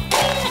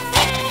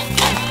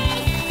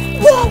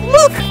 Whoa,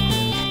 look!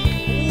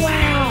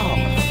 Wow!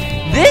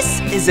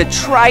 This is a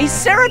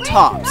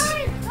triceratops.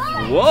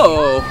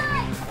 Whoa!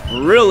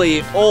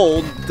 Really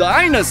old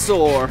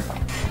dinosaur.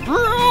 Come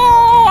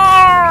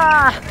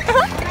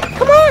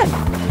on!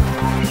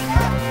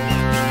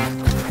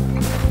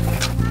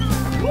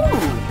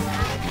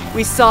 Ooh.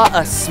 We saw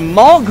a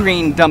small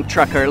green dump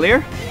truck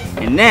earlier,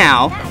 and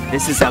now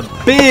this is a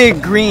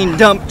big green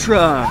dump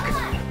truck.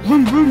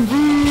 Vroom, vroom,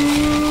 vroom.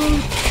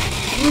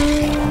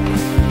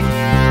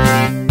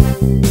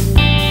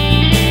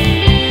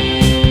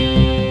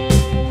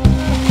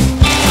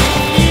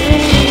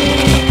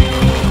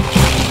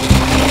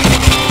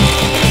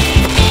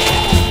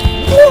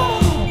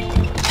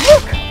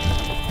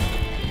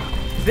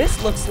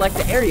 This looks like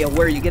the area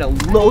where you get to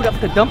load up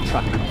the dump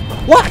truck.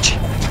 Watch!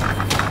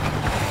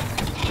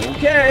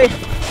 Okay,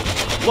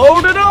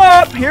 load it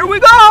up, here we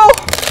go!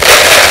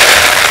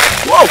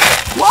 Whoa,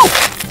 whoa,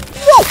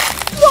 whoa,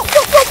 whoa,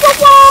 whoa, whoa, whoa,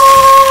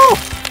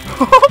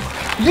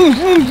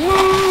 whoa!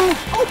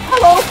 Oh,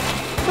 hello!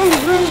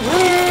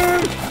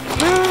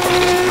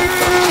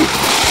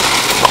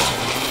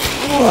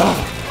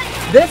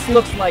 This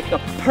looks like the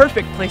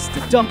perfect place to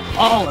dump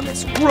all of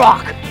this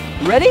rock.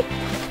 Ready?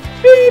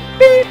 Beep,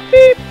 beep,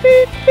 beep,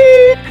 beep,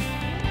 beep.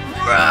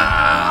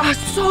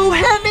 So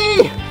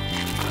heavy!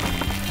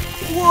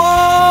 Whoa!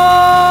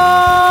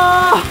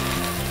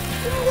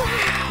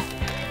 Wow!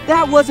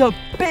 That was a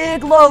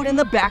big load in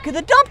the back of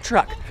the dump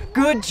truck.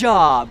 Good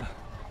job.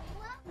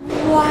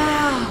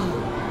 Wow!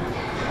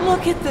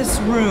 Look at this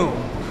room.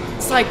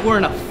 It's like we're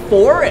in a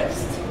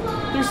forest.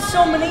 There's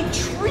so many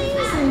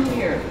trees in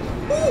here.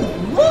 Ooh,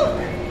 look!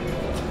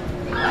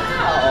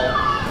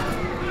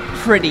 Wow!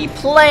 Pretty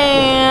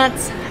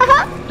plants.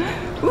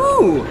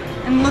 Ooh,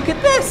 and look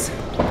at this.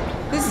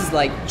 This is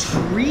like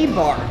tree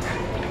bark.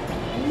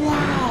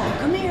 Wow,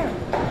 come here.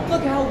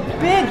 Look how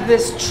big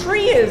this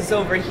tree is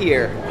over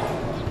here.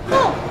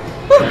 Oh,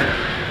 look.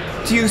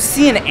 Do you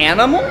see an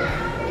animal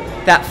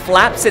that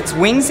flaps its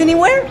wings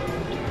anywhere?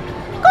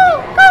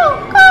 Go,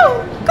 go,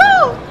 go,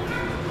 go.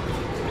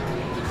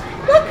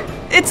 Look,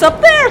 it's up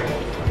there.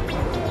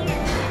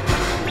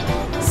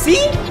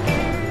 See?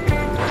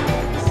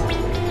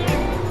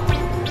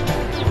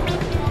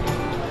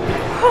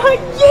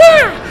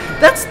 Yeah,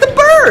 that's the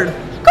bird.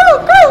 Go,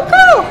 go,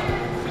 go.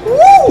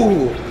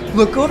 Woo,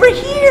 look over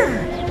here.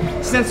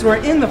 Since we're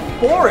in the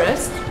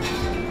forest,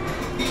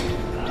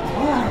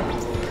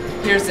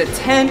 here's a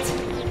tent.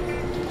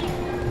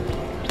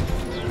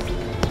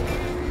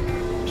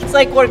 It's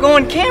like we're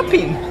going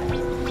camping.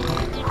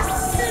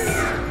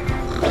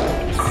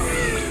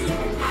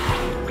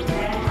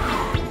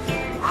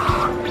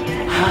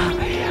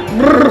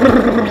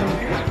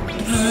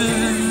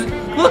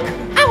 Look,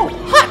 ow,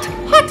 hot,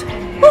 hot.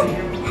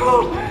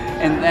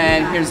 And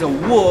then here's a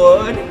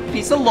wood,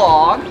 piece of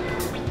log.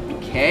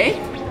 Okay,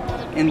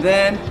 and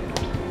then,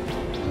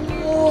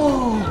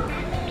 whoa,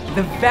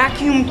 the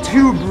vacuum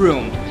tube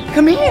room.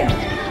 Come here.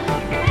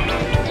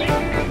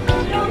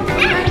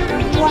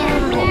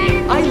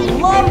 Wow, I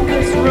love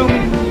this room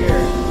in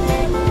here.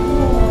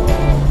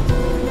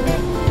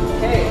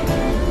 Okay,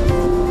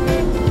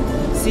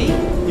 see,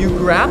 you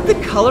grab the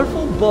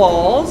colorful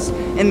balls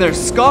and their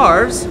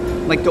scarves,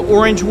 like the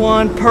orange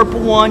one,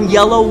 purple one,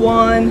 yellow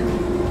one,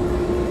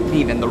 and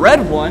even the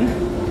red one,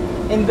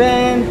 and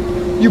then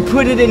you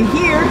put it in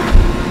here.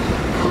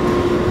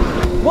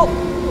 Whoa,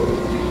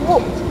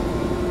 whoa.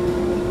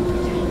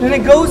 And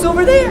it goes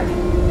over there.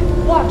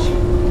 Watch.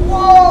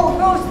 Whoa,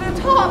 goes to the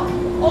top.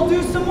 I'll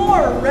do some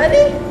more.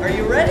 Ready? Are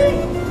you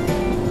ready?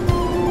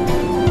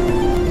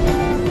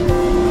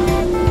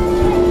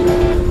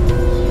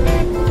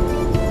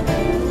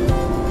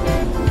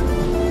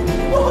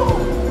 Whoa.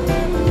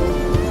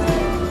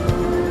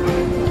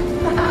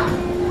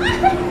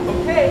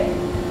 Okay,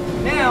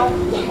 now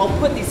I'll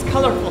put these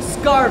colorful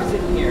scarves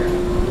in here.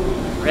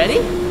 Ready?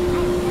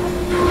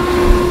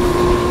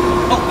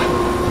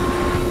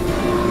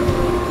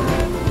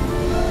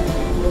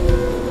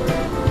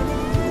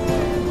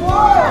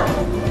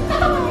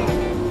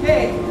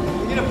 Okay,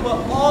 I'm gonna put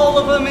all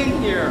of them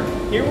in here.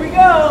 Here we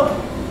go.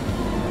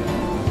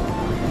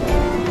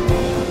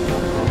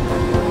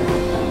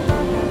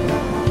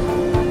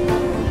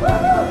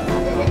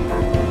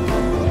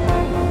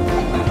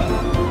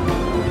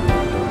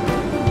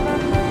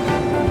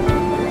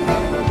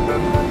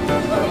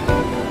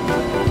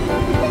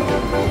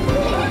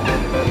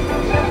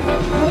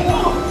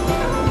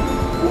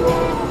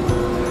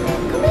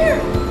 Come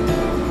here.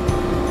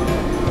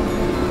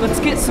 Let's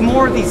get some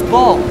more of these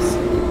balls.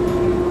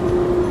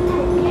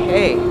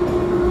 Okay,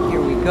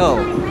 here we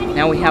go.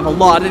 Now we have a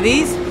lot of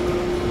these.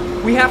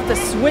 We have to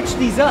switch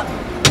these up.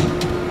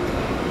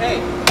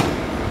 Okay.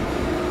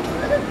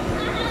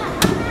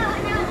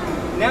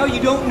 Now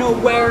you don't know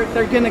where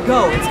they're gonna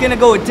go. It's gonna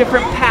go a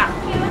different path.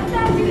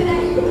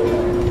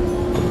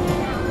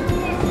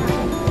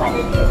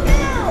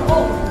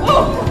 Oh,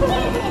 oh.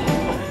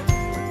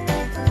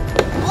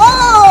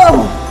 Whoa!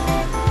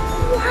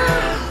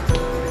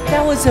 Wow!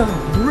 That was a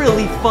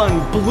really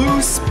fun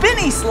blue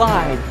spinny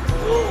slide.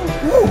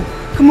 Ooh,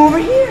 come over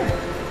here.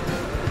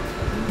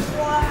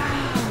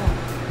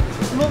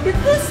 Wow. Look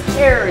at this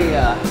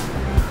area.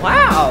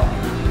 Wow.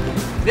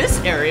 This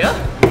area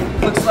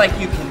looks like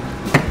you can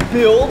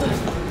build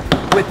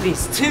with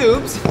these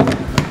tubes.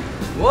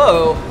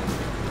 Whoa.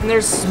 And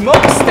there's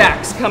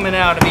smokestacks coming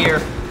out of here.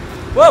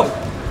 Whoa.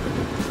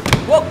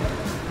 Whoa.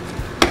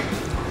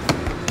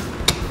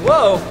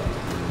 Whoa.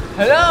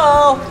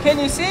 Hello? Can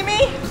you see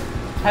me?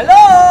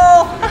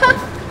 Hello?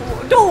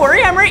 Don't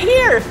worry, I'm right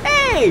here.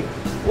 Hey.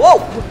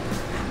 Whoa!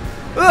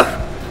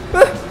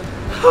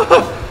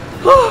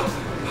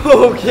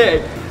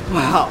 Okay,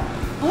 wow.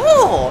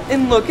 Oh,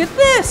 and look at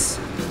this.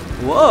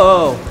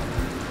 Whoa,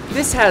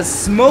 this has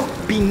smoke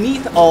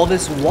beneath all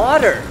this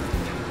water.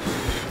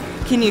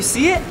 Can you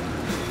see it?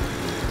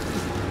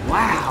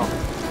 Wow,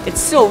 it's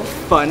so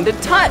fun to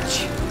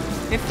touch.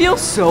 It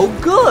feels so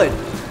good.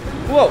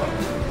 Whoa,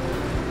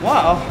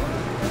 wow,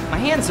 my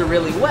hands are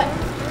really wet.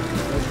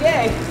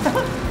 Okay.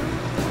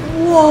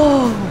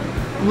 Whoa.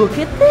 Look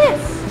at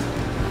this!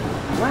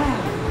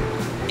 Wow,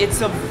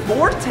 it's a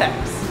vortex.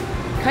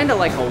 kind of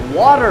like a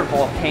water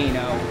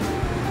volcano.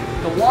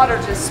 The water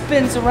just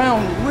spins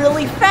around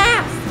really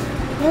fast.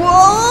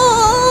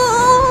 Whoa!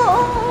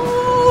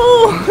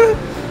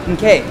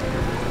 Okay,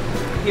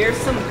 here's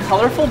some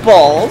colorful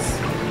balls,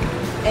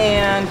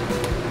 and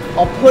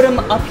I'll put them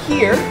up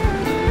here.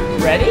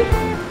 Ready?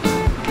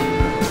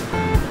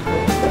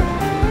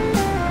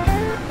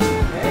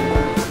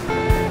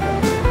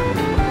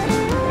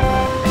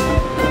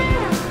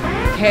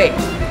 Okay,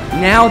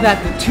 now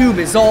that the tube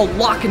is all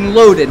locked and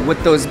loaded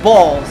with those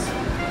balls,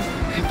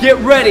 get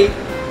ready.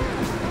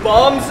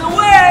 Bombs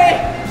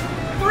away!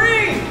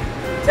 3,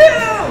 2,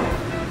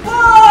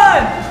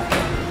 1!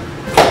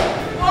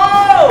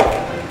 Whoa!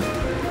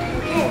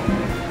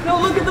 Now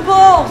look at the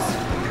balls!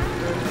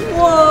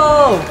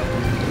 Whoa!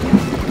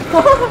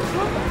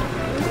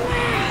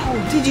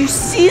 Wow! Did you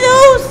see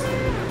those?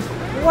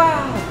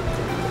 Wow!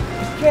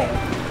 Okay,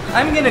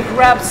 I'm gonna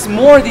grab some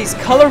more of these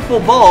colorful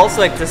balls,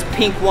 like this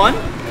pink one,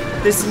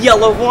 this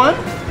yellow one,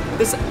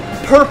 this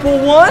purple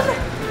one,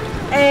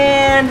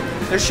 and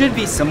there should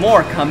be some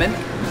more coming.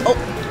 Oh,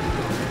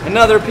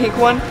 another pink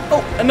one.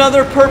 Oh,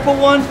 another purple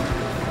one.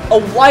 A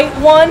white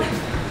one.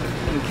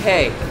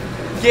 Okay,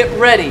 get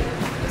ready,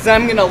 because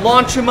I'm gonna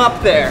launch them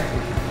up there.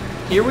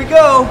 Here we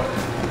go.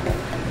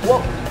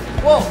 Whoa,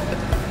 whoa.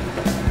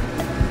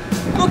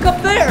 Look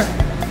up there.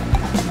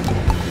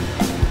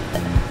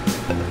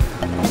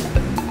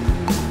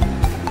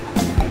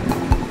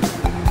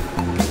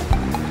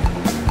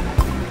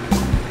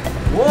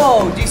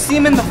 Whoa, do you see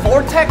him in the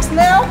vortex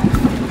now?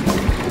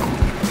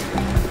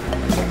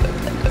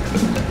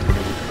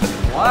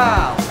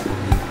 Wow.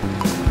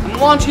 I'm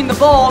launching the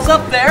balls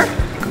up there,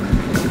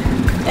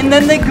 and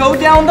then they go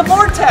down the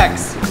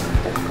vortex.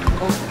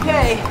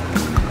 Okay,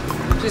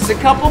 just a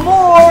couple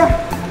more.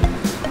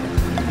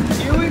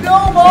 Here we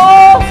go,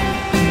 balls.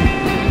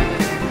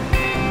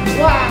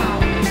 Wow.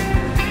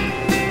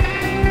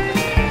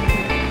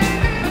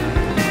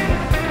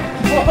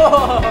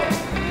 Whoa,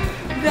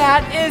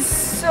 that is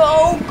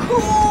so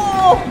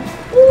cool!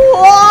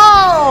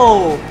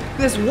 Whoa!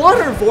 This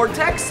water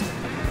vortex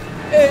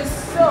is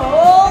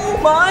so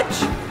much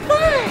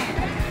fun!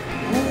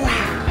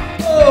 Wow!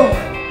 Oh,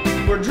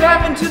 we're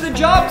driving to the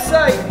job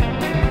site.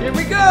 Here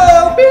we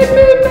go! Beep,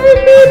 beep, beep,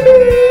 beep,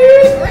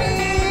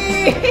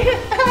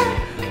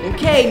 beep.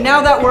 Okay,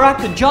 now that we're at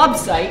the job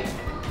site,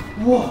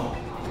 whoa,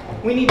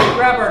 we need to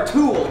grab our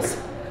tools,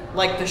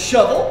 like the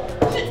shovel,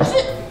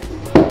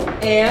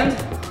 and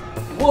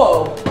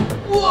whoa,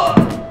 whoa.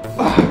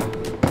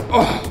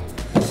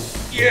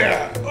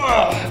 Yeah.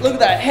 Look at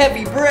that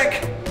heavy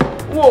brick.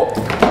 Whoa.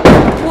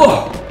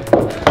 Whoa.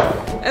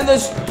 And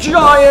this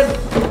giant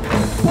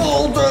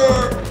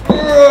boulder.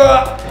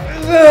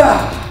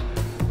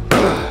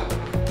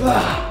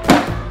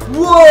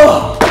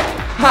 Whoa.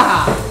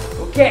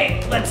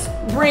 Okay, let's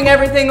bring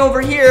everything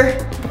over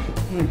here.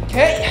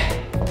 Okay.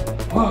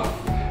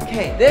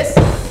 Okay, this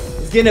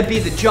is gonna be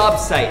the job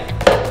site.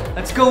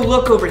 Let's go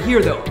look over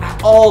here though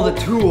at all the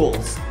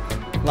tools.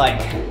 Like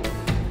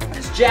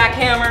this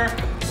jackhammer.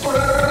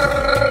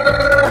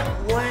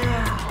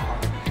 Wow.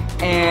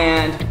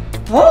 And,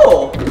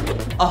 oh,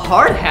 a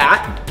hard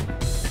hat.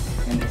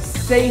 And a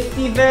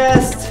safety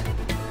vest.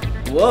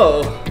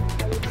 Whoa.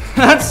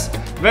 That's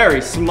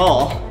very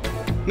small.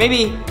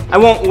 Maybe I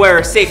won't wear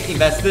a safety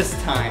vest this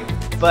time,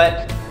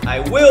 but I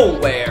will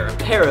wear a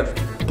pair of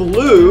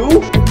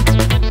blue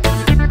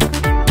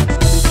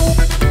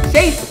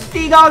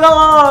safety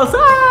goggles.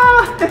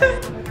 Ah!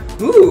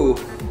 Ooh,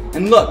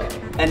 and look.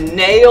 A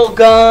nail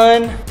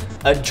gun,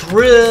 a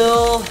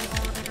drill,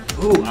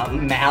 ooh, a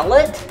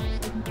mallet,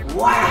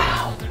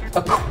 wow,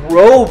 a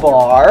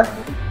crowbar,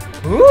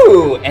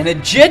 ooh, and a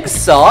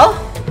jigsaw,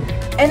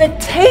 and a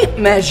tape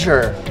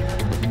measure.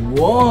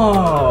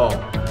 Whoa.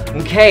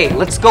 Okay,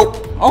 let's go.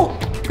 Oh,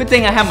 good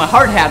thing I have my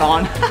hard hat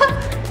on.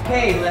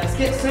 Okay, let's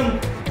get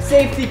some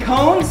safety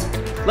cones.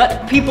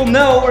 Let people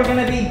know we're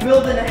gonna be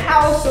building a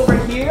house over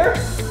here.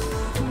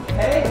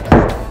 Okay.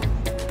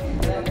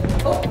 And then,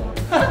 oh.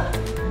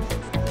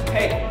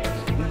 Okay,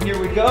 and here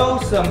we go,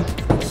 some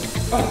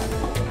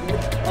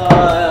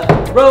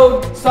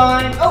road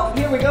sign. Oh,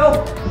 here we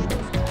go.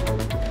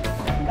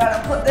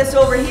 Gotta put this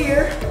over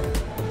here.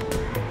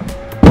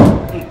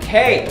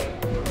 Okay,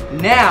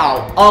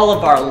 now all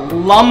of our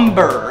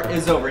lumber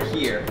is over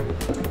here.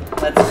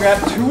 Let's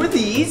grab 2 of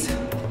these.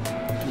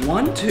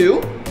 1,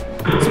 2.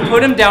 Let's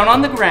put them down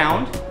on the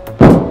ground.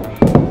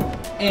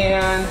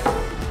 And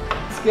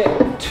let's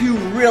get 2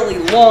 really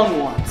long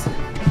ones.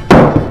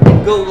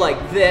 Go like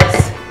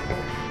this.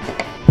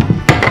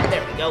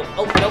 There we go.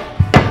 Oh, nope.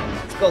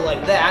 Let's go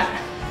like that.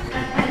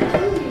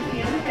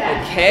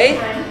 Okay.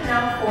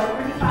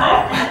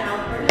 Oh,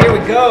 here we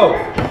go.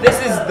 This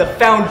is the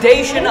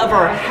foundation of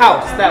our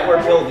house that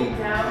we're building.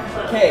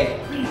 Okay,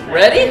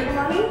 ready?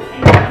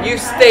 You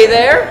stay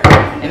there,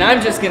 and I'm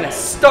just gonna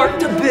start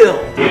to build.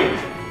 Here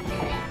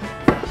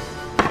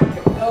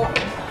we go.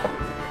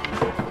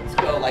 Let's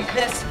go like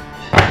this.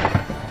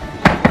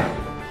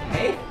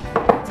 Okay,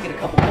 let's get a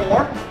couple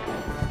more.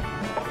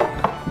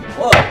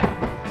 Whoa.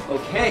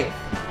 Okay,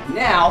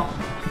 now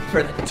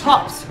for the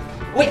tops.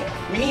 Wait,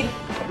 we need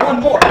one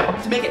more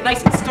to make it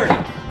nice and sturdy.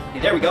 Okay,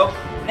 there we go.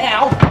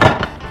 Now,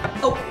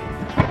 oh,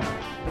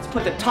 let's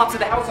put the tops of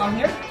the house on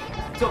here.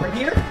 It's over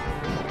here.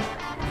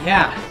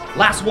 Yeah,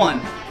 last one.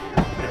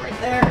 Put it right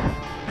there,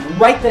 and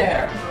right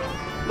there.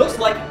 Looks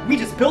like we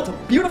just built a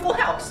beautiful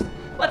house.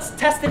 Let's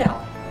test it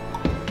out.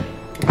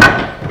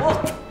 Whoa,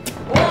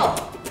 whoa.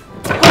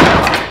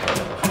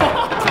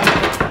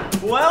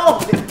 Well,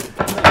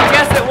 I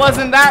guess it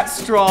wasn't that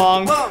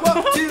strong.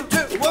 1, 2,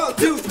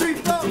 3,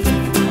 4.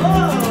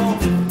 Whoa!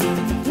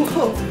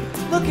 Whoa!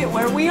 Look at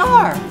where we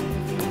are.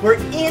 We're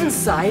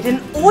inside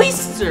an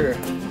oyster.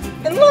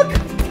 And look,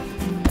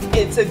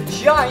 it's a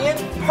giant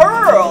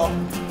pearl.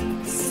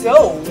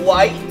 So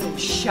white and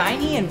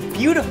shiny and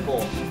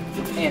beautiful.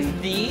 And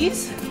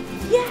these?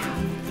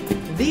 Yeah,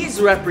 these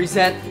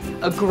represent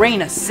a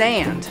grain of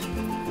sand.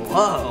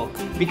 Whoa!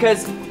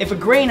 Because if a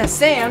grain of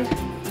sand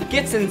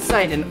gets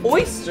inside an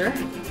oyster,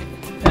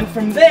 then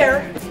from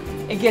there,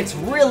 it gets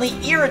really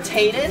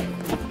irritated,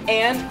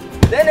 and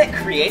then it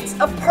creates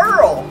a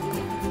pearl.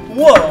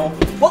 Whoa!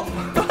 Whoa.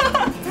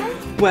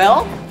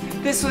 Well,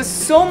 this was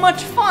so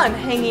much fun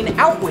hanging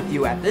out with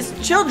you at this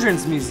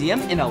children's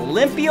museum in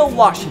Olympia,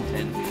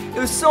 Washington. It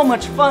was so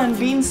much fun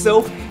being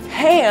so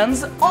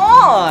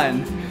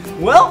hands-on.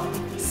 Well,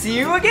 see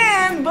you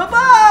again.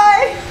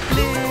 Bye-bye.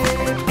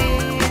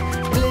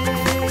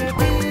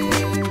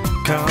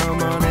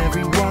 Come on,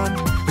 everyone,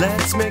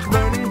 let's make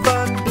learning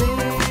fun.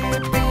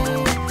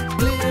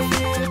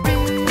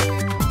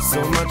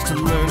 So much to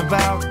learn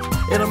about,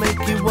 it'll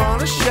make you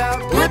wanna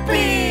shout,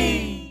 Blippi!